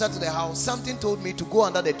getting closer to the house, something told me to go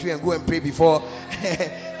under the tree and go and pray before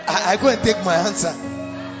I go and take my answer.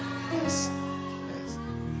 Yes.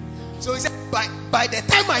 So he said, by the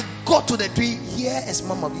time I got to the tree, here is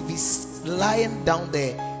Mama Vivi lying down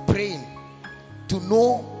there praying to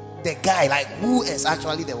know the guy, who is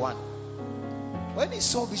actually the one. When he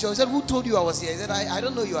saw Bishop, he said, who told you I was here? He said, I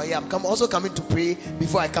don't know you are here. I'm also coming to pray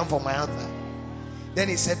before I come for my answer. Then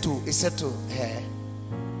he said to her,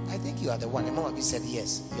 I think you are the one. And Mama Vivi said,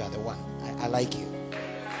 yes, you are the one. I like you.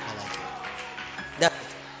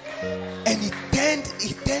 And he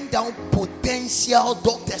turned down potential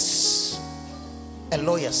doctors and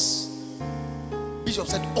lawyers. Bishop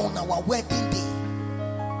said, on our wedding day,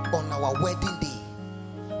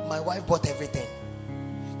 my wife bought everything.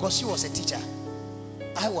 Because she was a teacher.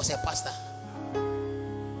 I was a pastor.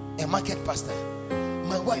 A market pastor.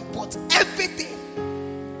 My wife bought everything,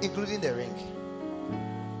 including the ring.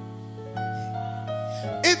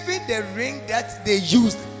 Even the ring that they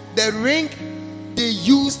used,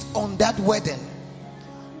 on that wedding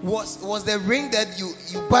was the ring that you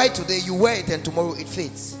buy today, you wear it, and tomorrow it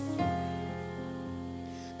fades.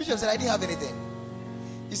 Bishop said, I didn't have anything.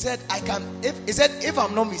 He said, if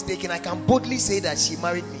I'm not mistaken, I can boldly say that she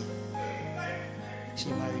married me. She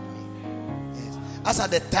married me. Yes. As at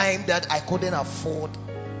the time that I couldn't afford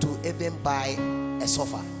to even buy a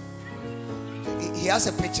sofa. He has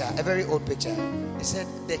a picture, a very old picture. He said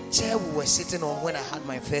the chair we were sitting on when I had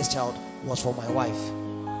my first child was for my wife.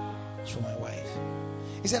 It was for my wife.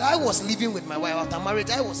 He said I was living with my wife after marriage.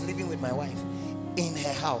 I was living with my wife in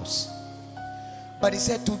her house. But he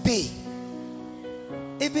said today,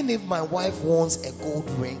 even if my wife wants a gold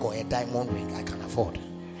ring or a diamond ring, I can afford.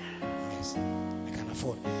 Yes, I can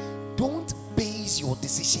afford. Don't base your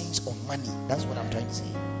decisions on money. That's what I'm trying to say.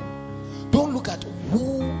 Don't look at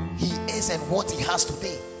who he is and what he has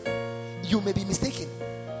today. You may be mistaken.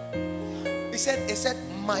 He said,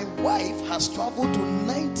 my wife has traveled to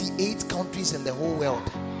 98 countries in the whole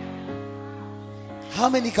world. How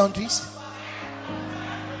many countries?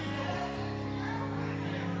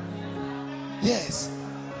 Yes.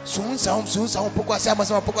 That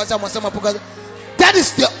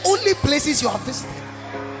is the only places you have visited.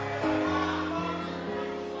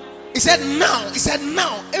 He said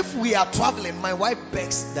now if we are traveling, my wife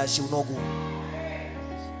begs that she will not go.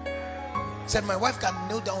 He said my wife can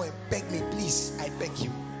kneel down and beg me, please, I beg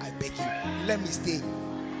you, let me stay.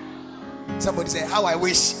 Somebody said, how I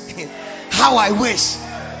wish. How I wish.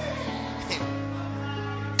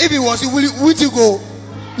 If it was you, would you go?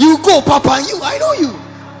 You go, Papa, and you, I know you.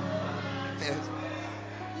 Yes.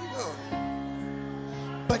 You know.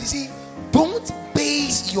 But you see, don't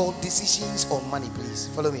base your decisions on money, please.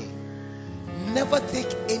 Follow me. Never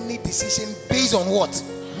take any decision based on what?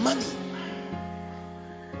 Money.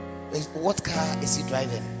 What car is he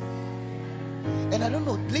driving? And I don't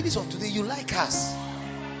know, ladies of today, you like cars.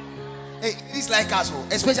 Hey, ladies like cars,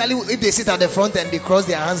 especially if they sit at the front and they cross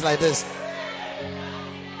their hands like this.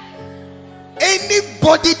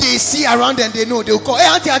 Anybody they see around and they know, they'll call, hey,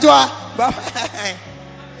 Auntie Adwa.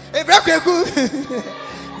 Hey,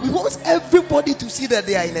 we want everybody to see that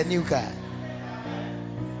they are in a new car.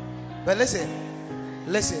 But listen.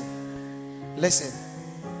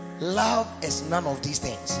 Love is none of these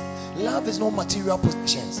things. Love is no material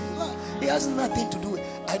possessions. It has nothing to do with.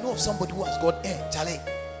 I know of somebody who has got, hey, Charlie,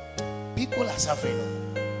 people are suffering.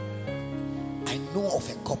 I know of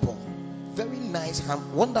a couple, very nice,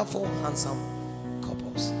 wonderful, handsome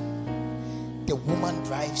couples. The woman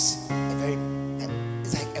drives a very,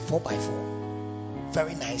 it's like a 4x4,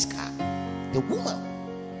 very nice car. The woman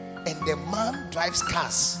and the man drives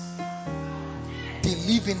cars. They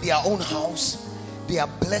live in their own house. They are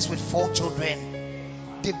blessed with 4 children.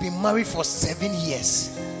 They've been married for 7 years.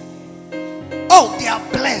 Oh, they are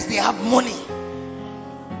blessed. They have money.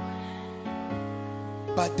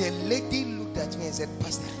 But the lady looked at me and said,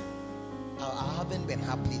 Pastor, I haven't been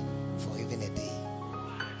happy for even a day.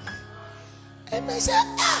 And I said,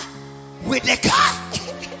 with the car?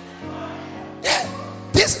 Yeah,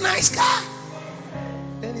 this nice car.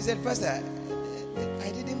 Then he said, Pastor,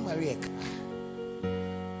 I didn't marry a car.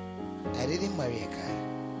 I didn't marry a car.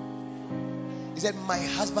 He said, my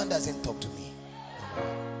husband doesn't talk to me.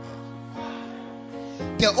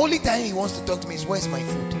 The only time he wants to talk to me is, where's my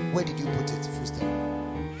food? Where did you put it? Food stamp.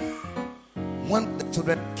 When the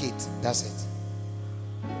children kids, that's it.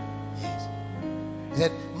 Yes. He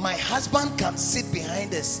said, my husband can sit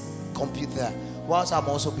behind this computer whilst I'm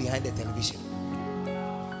also behind the television.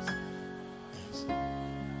 Yes.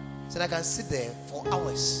 He said, I can sit there for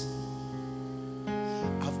hours.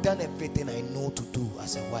 I've done everything I know to do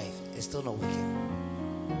as a wife. It's still not working.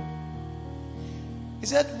 He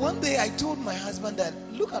said, one day I told my husband that,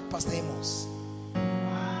 look at Pastor Amos.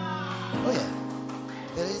 Oh yeah.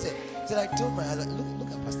 He said, I told my husband, look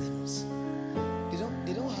at Pastor Amos.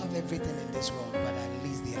 They don't have everything in this world, but at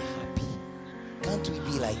least they are happy. Can't we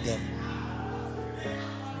be like them?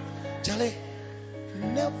 Charlie,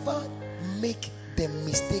 never make the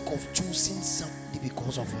mistake of choosing somebody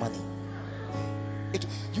because of money.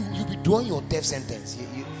 You'll be drawing your death sentence.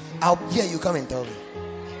 You come and tell me.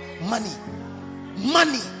 Money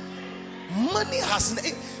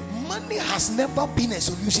has never been a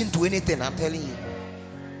solution to anything. I'm telling you.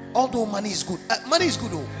 Although money is good. Money is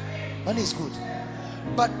good. Money is good.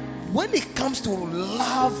 But when it comes to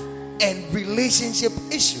love and relationship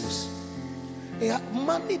issues,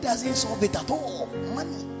 money doesn't solve it at all.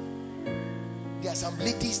 Money. There are some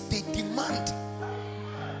ladies, they demand.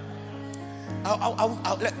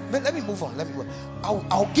 Let me move on.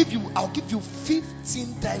 I'll give you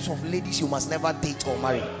 15 types of ladies you must never date or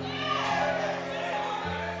marry.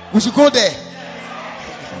 We should go there.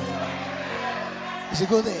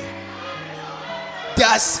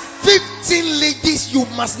 There's 15 ladies you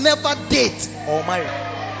must never date or marry.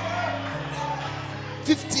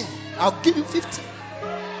 15. I'll give you 15.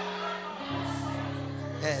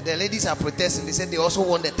 The ladies are protesting. They said they also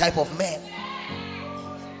want the type of men.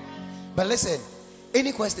 But listen,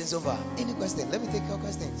 any questions over? Any question? Let me take your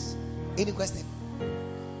questions. Any question?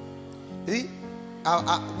 See,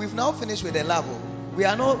 we've now finished with the level. We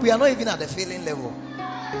are not even at the feeling level.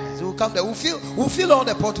 So we'll come there. We'll fill all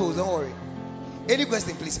the potholes. Don't worry. Any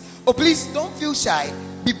question, please? Oh, please don't feel shy.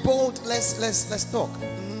 Be bold. Let's talk.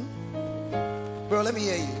 Bro, let me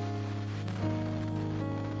hear you.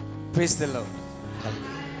 Praise the Lord.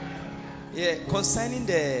 Yeah, concerning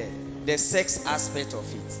the sex aspect of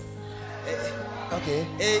it. Okay.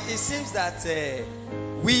 It seems that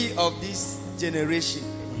we of this generation,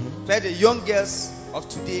 the young girls of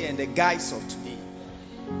today and the guys of today,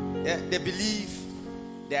 they believe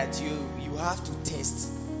that you have to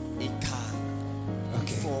test a car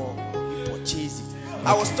before you purchase it. Okay.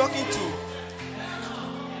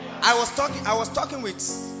 I was talking with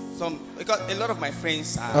some, because a lot of my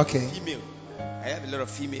friends are female. I have a lot of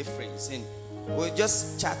female friends, and we were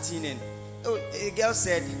just chatting, and a girl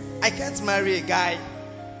said, I can't marry a guy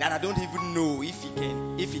that I don't even know if he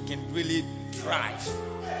can really drive.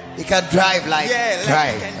 He can drive drive. He can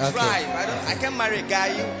drive. I can't marry a guy.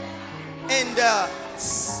 And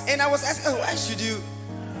I was asking,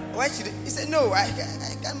 why should he said, no, I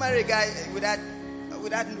can't marry a guy without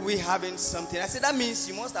we having something. I said, that means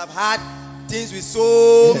you must have had things with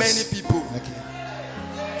so many people. Okay.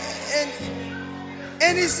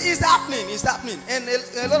 And it's happening. And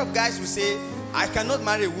a lot of guys will say, I cannot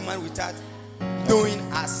marry a woman without knowing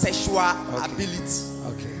her sexual ability.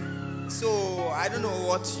 Okay. So I don't know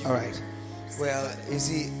what you. All right. Well, you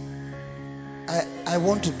see, I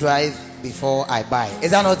want to drive before I buy. Is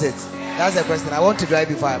that not it? That's the question. I want to drive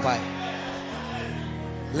before I buy.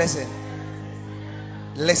 Listen.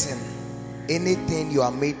 Anything you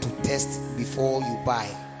are made to test before you buy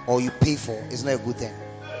or you pay for is not a good thing.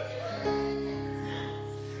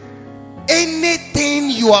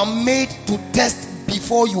 Anything you are made to test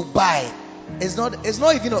before you buy is not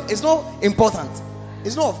important.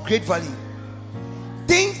 It's not of great value.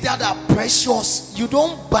 Things that are precious, you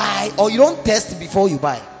don't buy or you don't test before you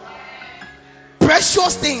buy.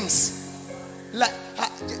 Precious things, like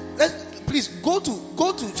please go to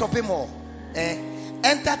shopping mall,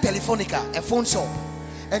 enter Telefonica, a phone shop,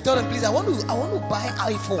 and tell them, please, I want to buy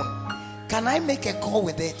iPhone. Can I make a call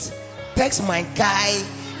with it? Text my guy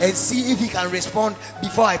and see if he can respond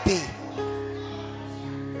before I pay.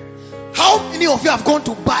 How many of you have gone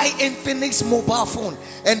to buy Infinix mobile phone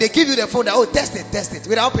and they give you the phone that test it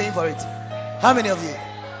without paying for it? How many of you?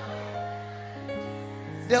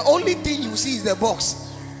 The only thing you see is the box,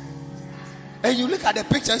 and you look at the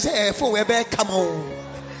picture and say, "Hey, phone, we better come on."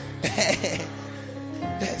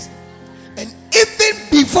 Yes. And even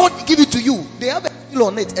before they give it to you, they have a seal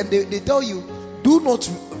on it, and they tell you, do not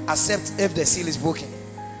accept if the seal is broken.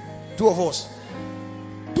 Two of us,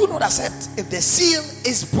 do not accept if the seal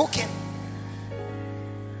is broken.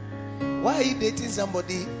 Why are you dating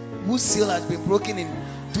somebody whose seal has been broken in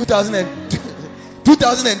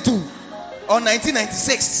 2002 or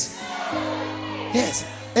 1996? Yes.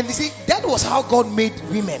 And you see, that was how God made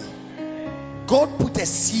women. God put a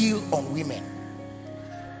seal on women.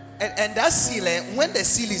 And that seal, when the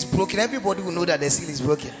seal is broken, everybody will know that the seal is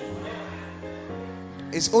broken.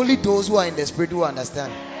 It's only those who are in the spirit who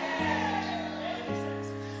understand.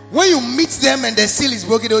 When you meet them and the seal is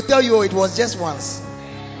broken, they'll tell you, oh, it was just once.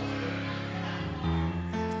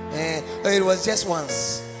 It was just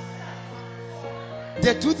once.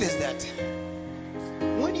 The truth is that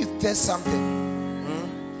when you test something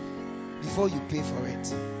before you pay for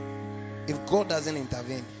it, if God doesn't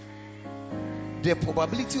intervene, the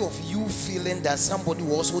probability of you feeling that somebody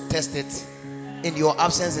will also test it in your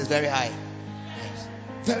absence is very high.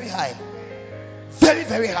 Very high. Very,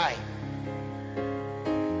 very high.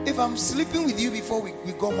 If I'm sleeping with you before we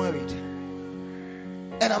got married,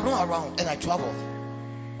 and I'm not around, and I travel,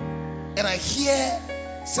 and I hear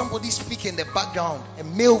somebody speak in the background, a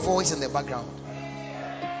male voice in the background,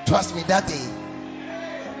 trust me, that day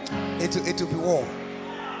it will be warm.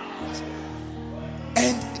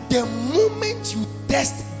 And the moment you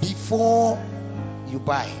test before you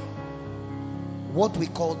buy, what we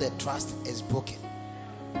call the trust is broken.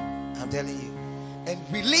 I'm telling you. And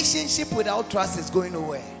relationship without trust is going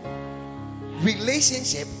nowhere.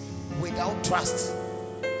 Relationship without trust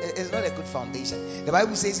is not a good foundation. The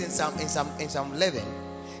Bible says in Psalm 11,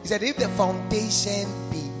 he said, if the foundation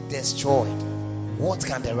be destroyed, what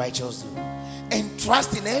can the righteous do? And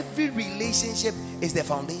trust in every relationship is the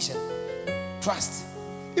foundation. Trust.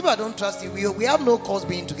 If I don't trust you, we have no cause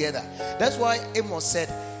being together. That's why Amos said,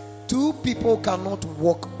 two people cannot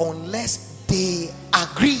walk unless they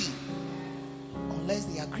agree. Unless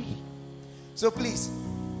they agree. So please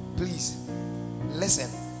listen.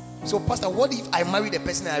 So pastor, what if I marry the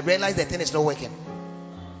person and I realize the thing is not working?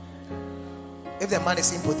 If the man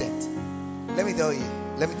is impotent, let me tell you,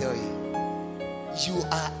 you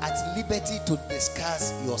are at liberty to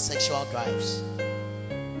discuss your sexual drives.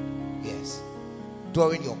 Yes,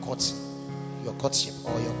 during your courtship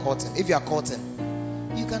or your courting. If you are courting,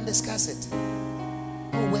 you can discuss it.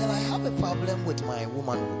 Oh, well, I have a problem with my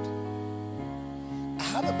womanhood. I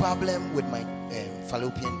have a problem with my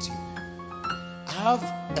fallopian tube. I have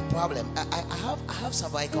a problem. I have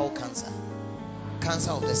cervical cancer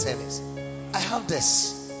of the cervix. I have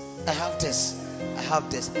this.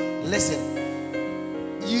 Listen,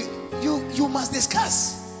 you must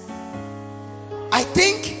discuss. I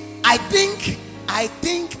think I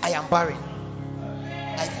am barren.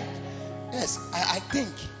 I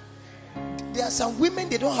think there are some women,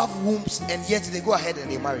 they don't have wombs and yet they go ahead and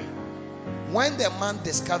they marry. When the man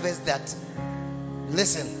discovers that,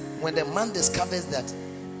 when the man discovers that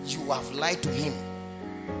you have lied to him,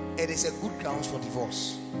 it is a good grounds for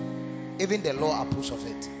divorce. Even the law approves of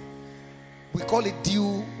it. We call it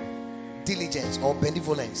due diligence or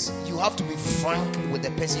benevolence. You have to be frank with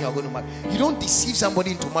the person you are going to marry. You don't deceive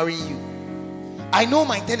somebody into marrying you. I know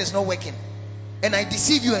my thing is not working and I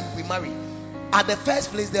deceive you and we marry. At the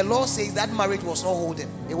first place, the law says that marriage was not holding.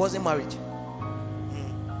 It wasn't marriage.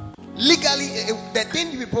 Legally, the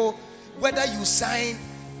thing people, whether you sign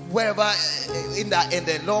wherever in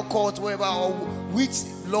the law court, wherever, or which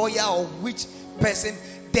lawyer or which person,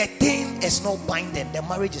 the thing is not binding. The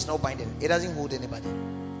marriage is not binding. It doesn't hold anybody.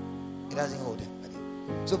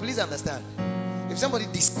 So please understand. If somebody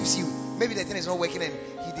deceives you, maybe the thing is not working and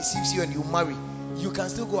he deceives you and you marry, you can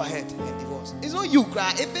still go ahead and divorce. It's not you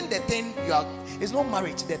cry. Even the thing it's not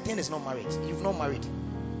marriage. The thing is not marriage. You've not married.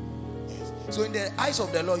 Yes. So in the eyes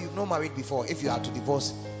of the law, you've not married before. If you are to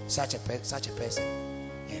divorce such a person,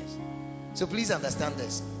 yes. So please understand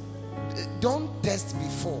this. Don't test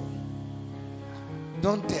before.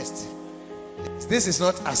 Don't test. This is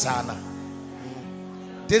not asana.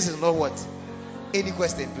 This is not what. Any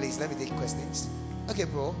question, please? Let me take questions. Okay,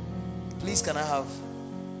 bro. Please, can I have?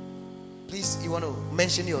 Please, you want to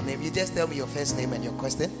mention your name? You just tell me your first name and your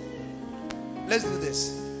question. Let's do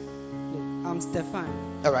this. I'm Stefan.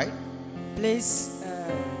 All right. Please,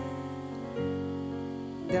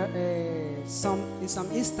 there in some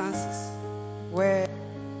instances where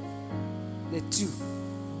the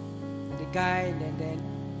guy and then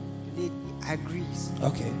the lady agrees.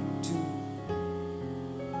 Okay. To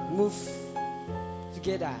move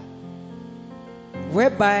together,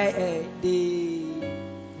 whereby they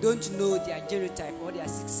don't know their genotype or their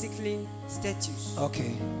sickling status.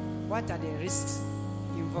 Okay. What are the risks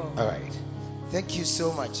involved? All right. Thank you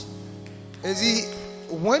so much. You see,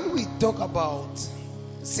 when we talk about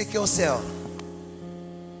sickle cell,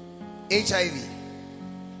 HIV,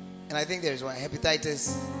 and I think there is one,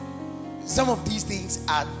 hepatitis, some of these things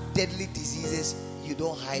are deadly diseases you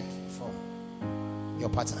don't hide from your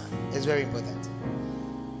partner. It's very important.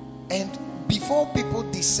 And before people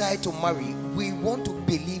decide to marry, we want to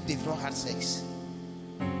believe they've not had sex.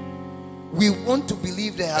 We want to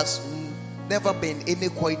believe there has never been any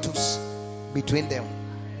coitus between them.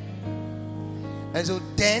 And so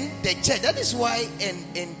then the church, that is why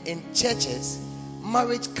in churches,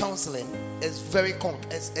 marriage counseling is very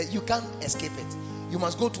you can't escape it. You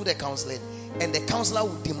must go through the counseling, and the counselor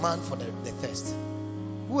will demand for the test.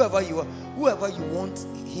 Whoever you want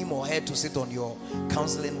him or her to sit on your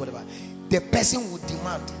counseling, whatever, the person will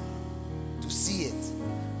demand to see it.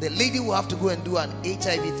 The lady will have to go and do an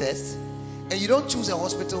HIV test, and you don't choose a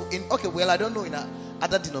hospital I don't know in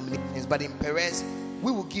other denominations, but in Perez,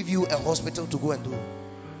 we will give you a hospital to go and do.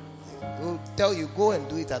 We'll tell you, go and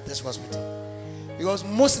do it at this hospital, because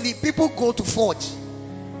mostly people go to forge.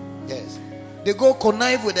 Yes, they go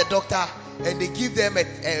connive with the doctor and they give them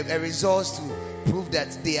a result to prove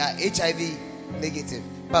that they are HIV negative,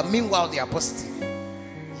 but meanwhile they are positive.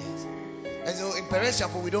 Yes. And so in Perez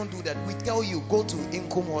Chapel, we don't do that. We tell you, go to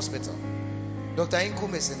Inkum Hospital. Dr.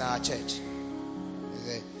 Inkum is in our church.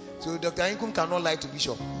 Okay. So Dr. Inkum cannot lie to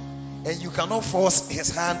Bishop, and you cannot force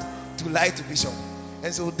his hand to lie to Bishop.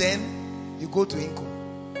 And so then you go to Inkum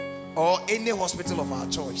or any hospital of our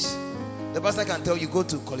choice. The pastor can tell you, go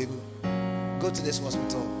to Kolebu, go to this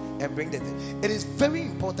hospital and bring the thing. It is very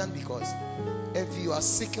important, because if you are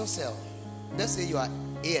sickle cell, let's say you are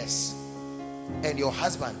AS and your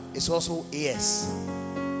husband is also AS,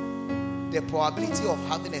 the probability of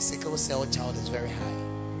having a sickle cell child is very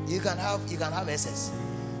high. You can have SS.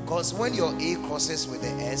 Because when your A crosses with the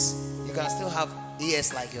S, you can still have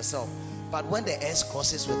ES like yourself. But when the S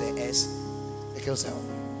crosses with the S, sickle cell.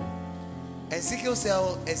 And sickle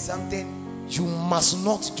cell is something you must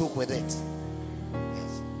not joke with it.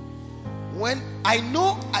 Yes. When I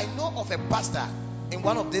know of a pastor in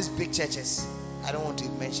one of these big churches, I don't want to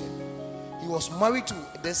mention. He was married to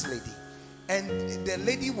this lady, and the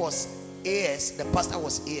lady was AS, the pastor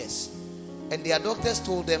was AS, and their doctors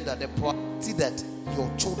told them that the probability that your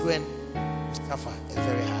children suffer is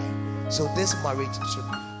very high. So this marriage should,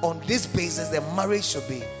 on this basis, the marriage should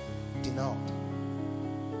be denied.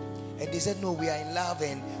 And they said, no, we are in love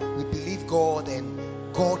and we believe God, and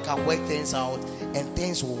God can work things out and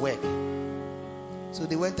things will work. So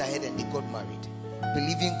they went ahead and they got married,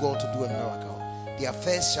 believing God to do a miracle. Their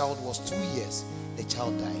first child was 2 years. The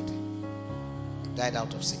child died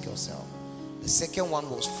out of sickle cell. The second one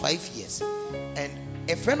was 5 years. And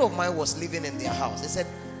a friend of mine was living in their house. They said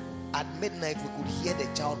at midnight we could hear the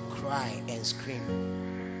child cry and scream.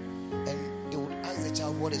 And they would ask the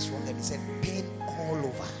child what is wrong, and he said pain all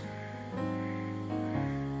over.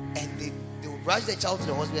 And they would rush the child to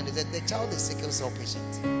the hospital, and they said the child is sickle cell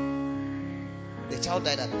patient. The child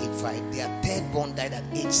died at age 5. Their third born died at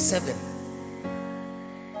age 7.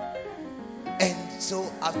 And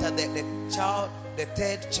so after the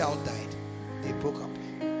third child died, they broke up.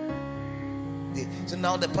 So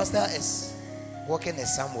now the pastor is working her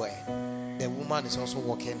somewhere. The woman is also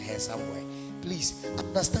working her somewhere. Please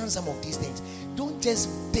understand some of these things. Don't just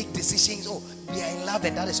take decisions. Oh, we are in love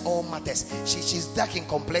and that is all matters. She's dark in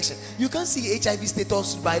complexion. You can't see HIV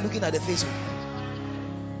status by looking at the face.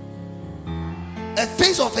 A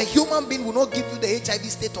face of a human being will not give you the HIV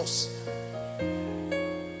status.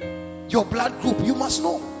 Your blood group, you must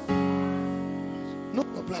know. Know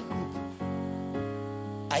your blood group.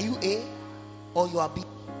 Are you A, or you are B,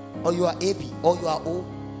 or you are AB, or you are O?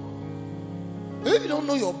 If you don't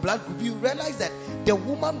know your blood group, you realize that the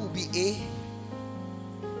woman will be A,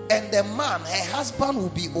 and the man, her husband, will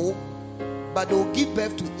be O, but they will give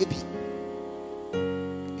birth to AB.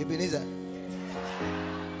 Ebenezer.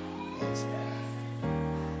 Yes.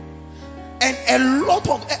 And a lot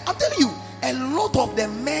of, I'm telling you, a lot of the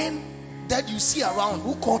men that you see around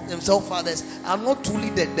who call themselves fathers are not truly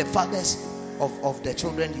the fathers of the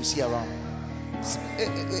children you see around.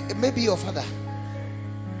 Maybe your father.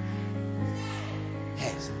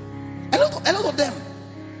 Yes. A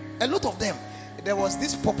lot of them. There was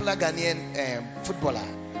this popular Ghanaian footballer.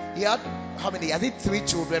 He had how many? I think 3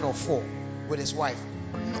 children or 4 with his wife.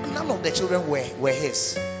 None of the children were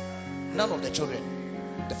his. None of the children.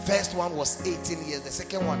 The first one was 18 years. The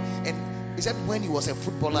second one, and he said when he was a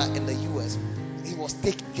footballer in the US, he was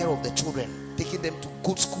taking care of the children, taking them to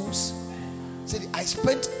good schools. He said, I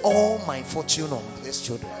spent all my fortune on these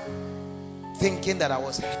children, thinking that I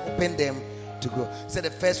was helping them to grow. He said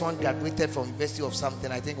the first one graduated from University of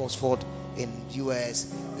something, I think Oxford in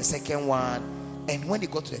US. The second one, and when he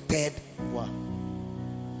got to the third one,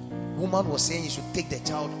 woman was saying you should take the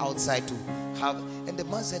child outside to have, and the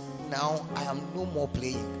man said, now I am no more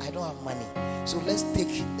playing, I don't have money, so let's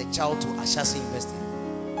take the child to Ashasi University.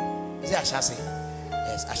 Is it Ashasi?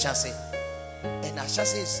 Yes, Ashasi. And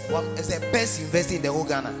Ashasi is the best university in the whole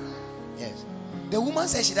Ghana. Yes. The woman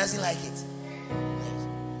said she doesn't like it. Yes.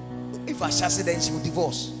 If Ashasi, then she will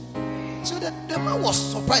divorce. So the man was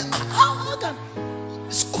surprised. How can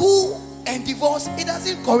school and divorce, it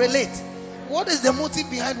doesn't correlate? What is the motive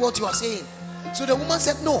behind what you are saying? So the woman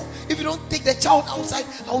said, no, if you don't take the child outside,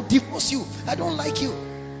 I'll divorce you. I don't like you.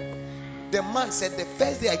 The man said, the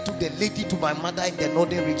first day I took the lady to my mother in the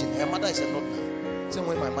northern region. Her mother is a northerner. So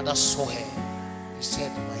when my mother saw her, he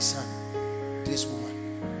said, my son, this woman.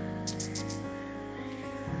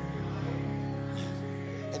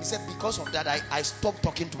 And he said, because of that, I stopped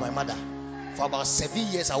talking to my mother. For about 7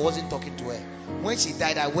 years, I wasn't talking to her. When she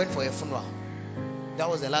died, I went for her funeral. That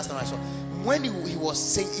was the last time I saw her. When he was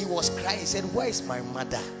saying, he was crying, he said, where is my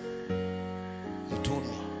mother? He told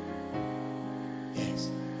me. Yes.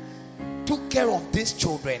 Took care of these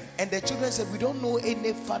children, and the children said, we don't know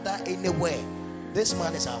any father anywhere. This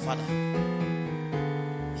man is our father.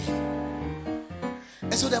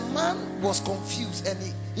 And so the man was confused, and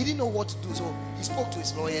he didn't know what to do. So he spoke to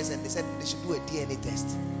his lawyers, and they said they should do a DNA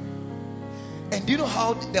test. And do you know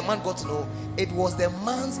how the man got to know? It was the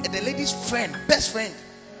lady's friend, best friend,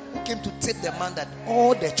 who came to tip the man that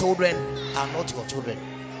all the children are not your children.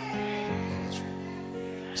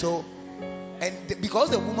 So, and because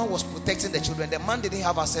the woman was protecting the children, the man didn't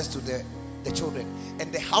have access to the children.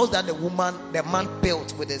 And the house that the man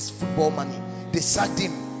built with his football money, they sacked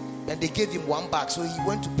him and they gave him 1 bag. So he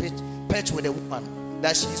went to pitch with a woman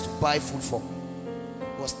that she used to buy food from.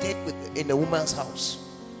 was stayed in the woman's house,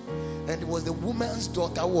 and it was the woman's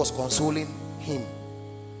daughter who was consoling him.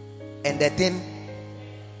 And the thing,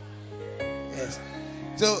 yes.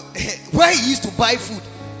 So where he used to buy food,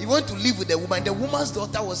 he went to live with the woman. The woman's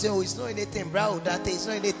daughter was saying, "Oh, it's not anything, bro. That it's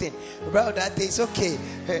not anything, bro. That it's okay."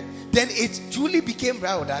 Then it truly became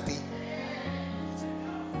bro. That.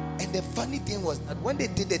 And the funny thing was that when they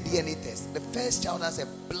did the DNA test, the first child has a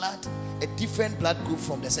different blood group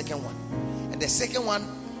from the second one, and the second one,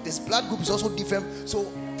 this blood group is also different. So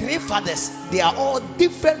 3 fathers, they are all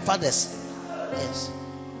different fathers. Yes,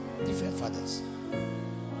 different fathers,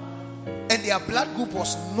 and their blood group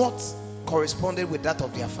was not corresponded with that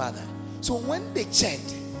of their father. So when they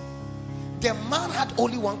checked, the man had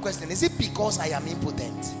only one question: is it because I am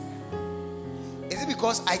impotent? Is it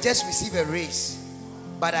because I just received a raise,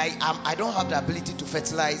 but I don't have the ability to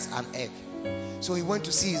fertilize an egg? So he went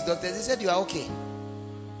to see his doctor. They said, "You are okay."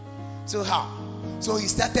 So how? So he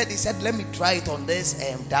said, "Let me try it on this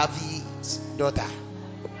David's daughter."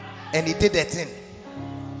 And he did the thing.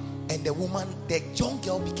 And the young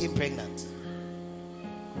girl became pregnant.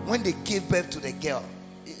 When they gave birth to the girl,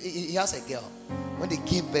 he has a girl. When they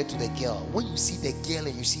gave birth to the girl, when you see the girl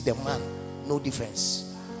and you see the man, no difference.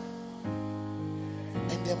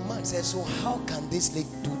 And the man said, "So how can this lady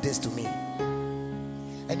do this to me?"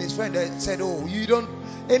 And his friend said, "Oh, you don't.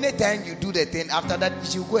 Anytime you do the thing, after that,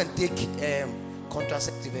 she'll go and take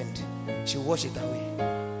contraceptive and she'll wash it away."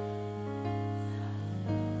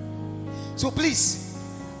 So please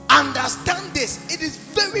understand this. It is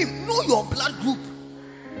very know your blood group,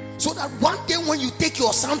 so that one day when you take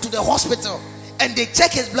your son to the hospital and they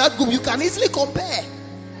check his blood group, you can easily compare.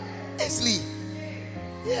 Easily,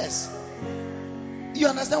 yes. You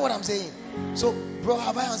understand what I'm saying? So, bro,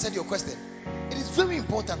 have I answered your question? It is very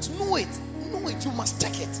important. Know it. Know it. You must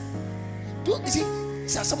check it. Don't you see?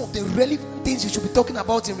 These are some of the relevant things you should be talking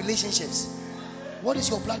about in relationships. What is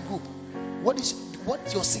your blood group? What's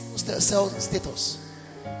your sickle cell status?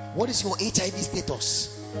 What is your HIV status?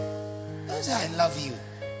 I say, "I love you.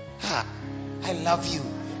 I love you.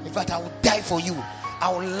 In fact, I will die for you.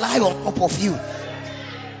 I will lie on top of you."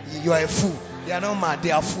 You are a fool. They are not mad.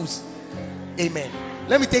 They are fools. Amen.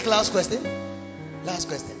 Let me take last question. Last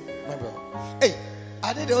question, my bro. Hey,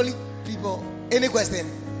 are they the only people? Any question?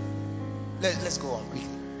 Let's go on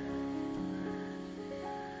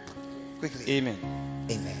quickly. Amen.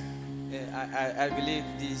 Amen. I believe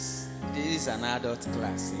this is an adult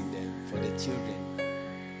class for the children.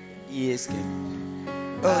 ESK.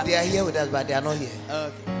 Oh, they are here with us, but they are not here.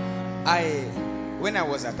 Okay. When I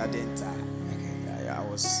was at Adenta, I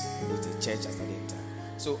was with the church at Adenta.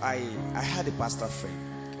 So I had a pastor friend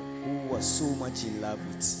who was so much in love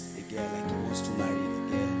with the girl, like he wants to marry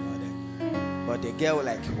the girl and all that. But the girl,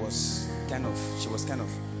 like, was kind of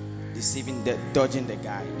deceiving, dodging the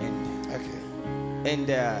guy, and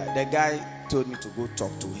the guy told me to go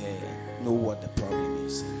talk to her and know what the problem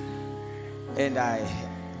is. And I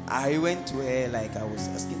went to her, like, I was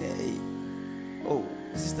asking her, "Hey, oh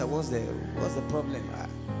sister, what's the problem?"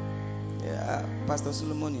 Pastor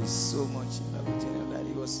Solomon is so much in love with her.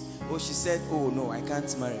 She said, "Oh no, I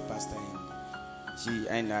can't marry pastor."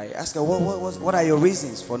 And I asked her, what are your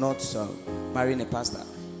reasons for not marrying a pastor?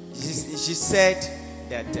 She said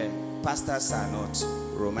that pastors are not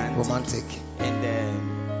romantic. And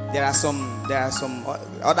there are some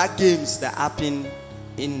other games that happen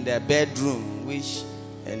in the bedroom which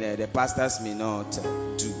the pastors may not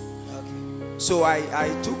do. Okay. So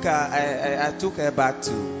I took her back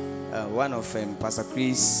to one of Pastor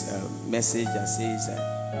Chris' message that says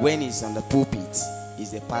when he's on the pulpit,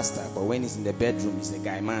 he's a pastor, but when he's in the bedroom, he's a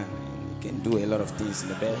guy man. And he can do a lot of things in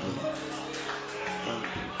the bedroom.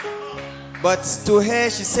 But to her,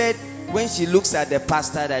 she said, when she looks at the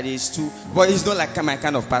pastor, that is too, but he's not like my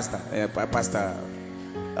kind of pastor. Pastor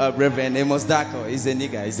Reverend Amos Darko, he's a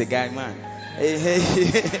nigga, he's a guy man.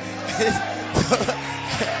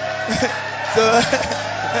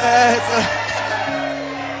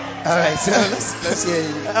 All right, so let's hear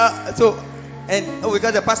you.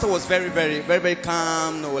 Because the pastor was very, very, very, very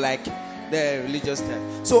calm, like the religious type.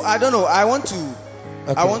 So I don't know. I want to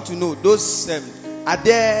know those. Are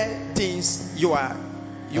there things you are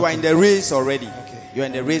in the race already? Okay. You are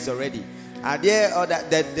in the race already. Are there other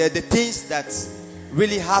the things that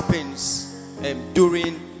really happens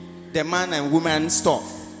during the man and woman stuff?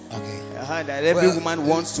 Okay. That every woman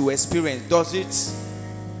wants to experience. Does it?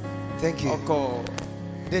 Thank you. Okay.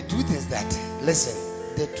 The truth is that, listen,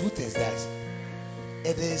 it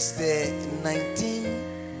is the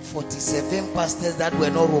 1947 pastors that were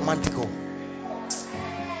not romantical.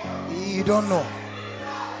 You don't know.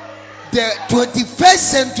 The 21st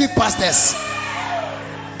century pastors,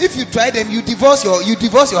 If you try them, you divorce your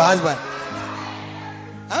husband.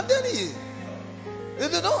 I'm telling you.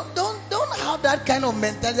 Don't have that kind of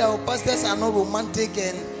mentality. Our pastors are not romantic,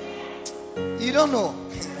 and you don't know.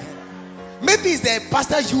 Maybe it's the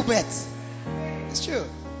pastor you met. It's true.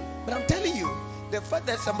 But I'm telling you, the fact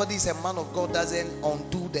that somebody is a man of God doesn't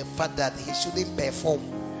undo the fact that he shouldn't perform.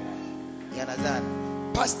 You understand?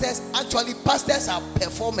 Pastors are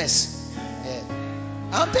performers. Yeah.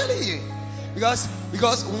 I'm telling you. Because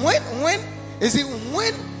when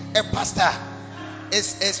a pastor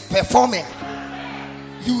is performing,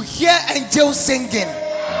 you hear angels singing.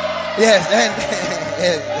 Yes,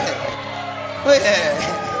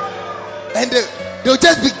 and they'll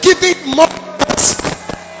just be giving more.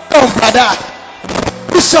 Oh, brother,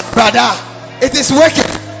 Bishop, brother, it is working.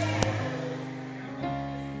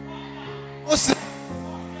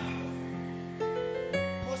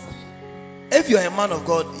 If you are a man of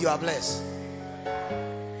God, you are blessed.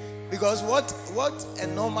 Because what a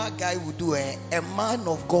normal guy would do, a man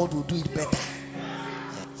of God will do it better.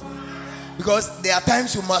 Because there are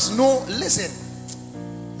times you must know. Listen,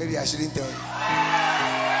 maybe I shouldn't tell you.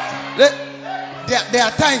 There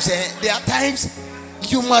are times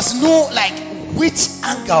you must know, like, which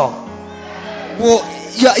angle. Well,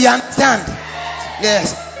 you understand?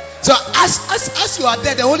 Yes. So as you are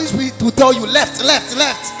there, the Holy Spirit will tell you left. You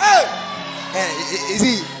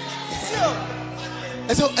see?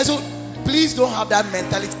 And so please don't have that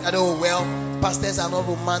mentality that, oh well, pastors are not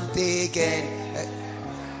romantic, and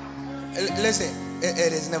listen, it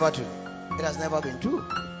is never true. It has never been true.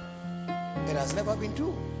 It has never been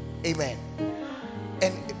true. Amen.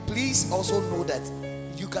 And please also know that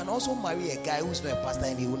you can also marry a guy who's not a pastor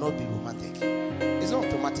and he will not be romantic. It's not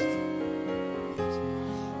automatic.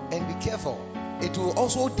 And be careful. It will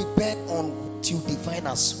also depend on what you define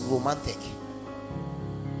as romantic.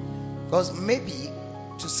 Because maybe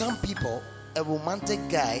to some people, a romantic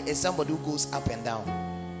guy is somebody who goes up and down.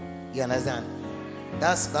 You understand?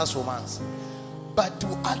 That's romance. But to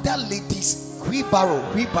other ladies, wheelbarrow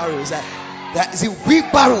is that is a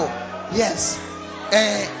wheelbarrow. Yes.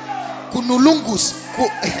 Kunulungus.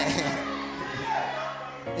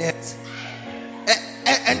 Yes.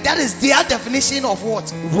 And that is their definition of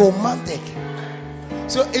what? Romantic.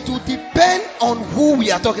 So it will depend on who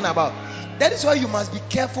we are talking about. That is why you must be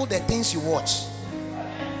careful the things you watch.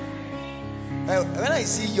 When I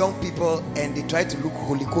see young people and they try to look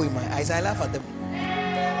holiko in my eyes, I laugh at them.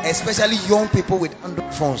 Especially young people with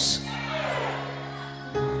Android phones.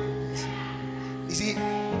 You see,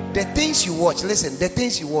 the things you watch, listen, the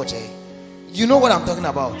things you watch, you know what I'm talking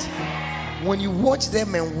about. When you watch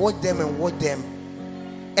them and watch them and watch them,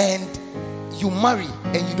 and you marry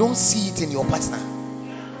and you don't see it in your partner,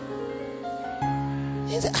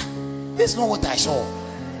 you say, this is not what I saw.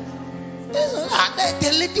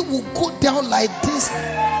 The lady will go down like this,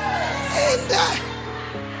 and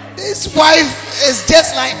this wife is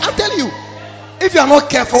just like, I'm telling you, if you are not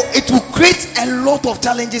careful, it will create a lot of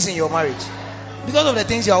challenges in your marriage because of the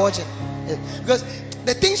things you are watching. Because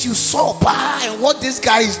the things you saw and what this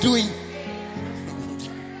guy is doing,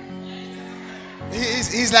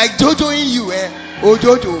 he's like Jojoing you, oh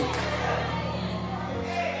Jojo.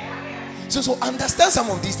 So understand some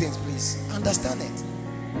of these things, please. Understand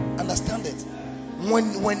it.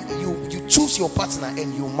 When you choose your partner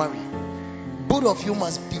and you marry, both of you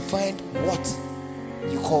must define what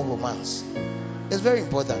you call romance. It's very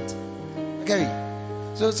important. Okay.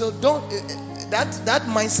 So don't that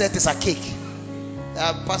mindset is a cake.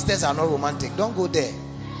 Pastors are not romantic. Don't go there.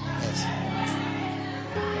 Yes.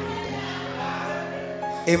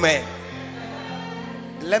 Amen.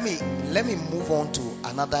 Let me move on to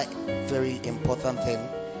another very important thing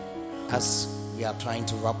as we are trying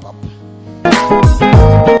to wrap up.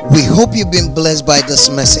 We hope you've been blessed by this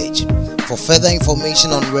message. For further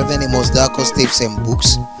information on Reverend Amos Darko's tapes and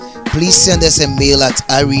books, please send us a mail at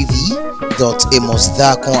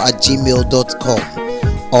rev.amosdarko@gmail.com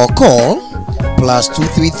or call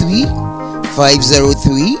 +233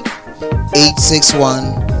 503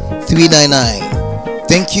 861 399.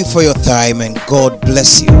 Thank you for your time and God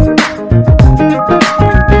bless you.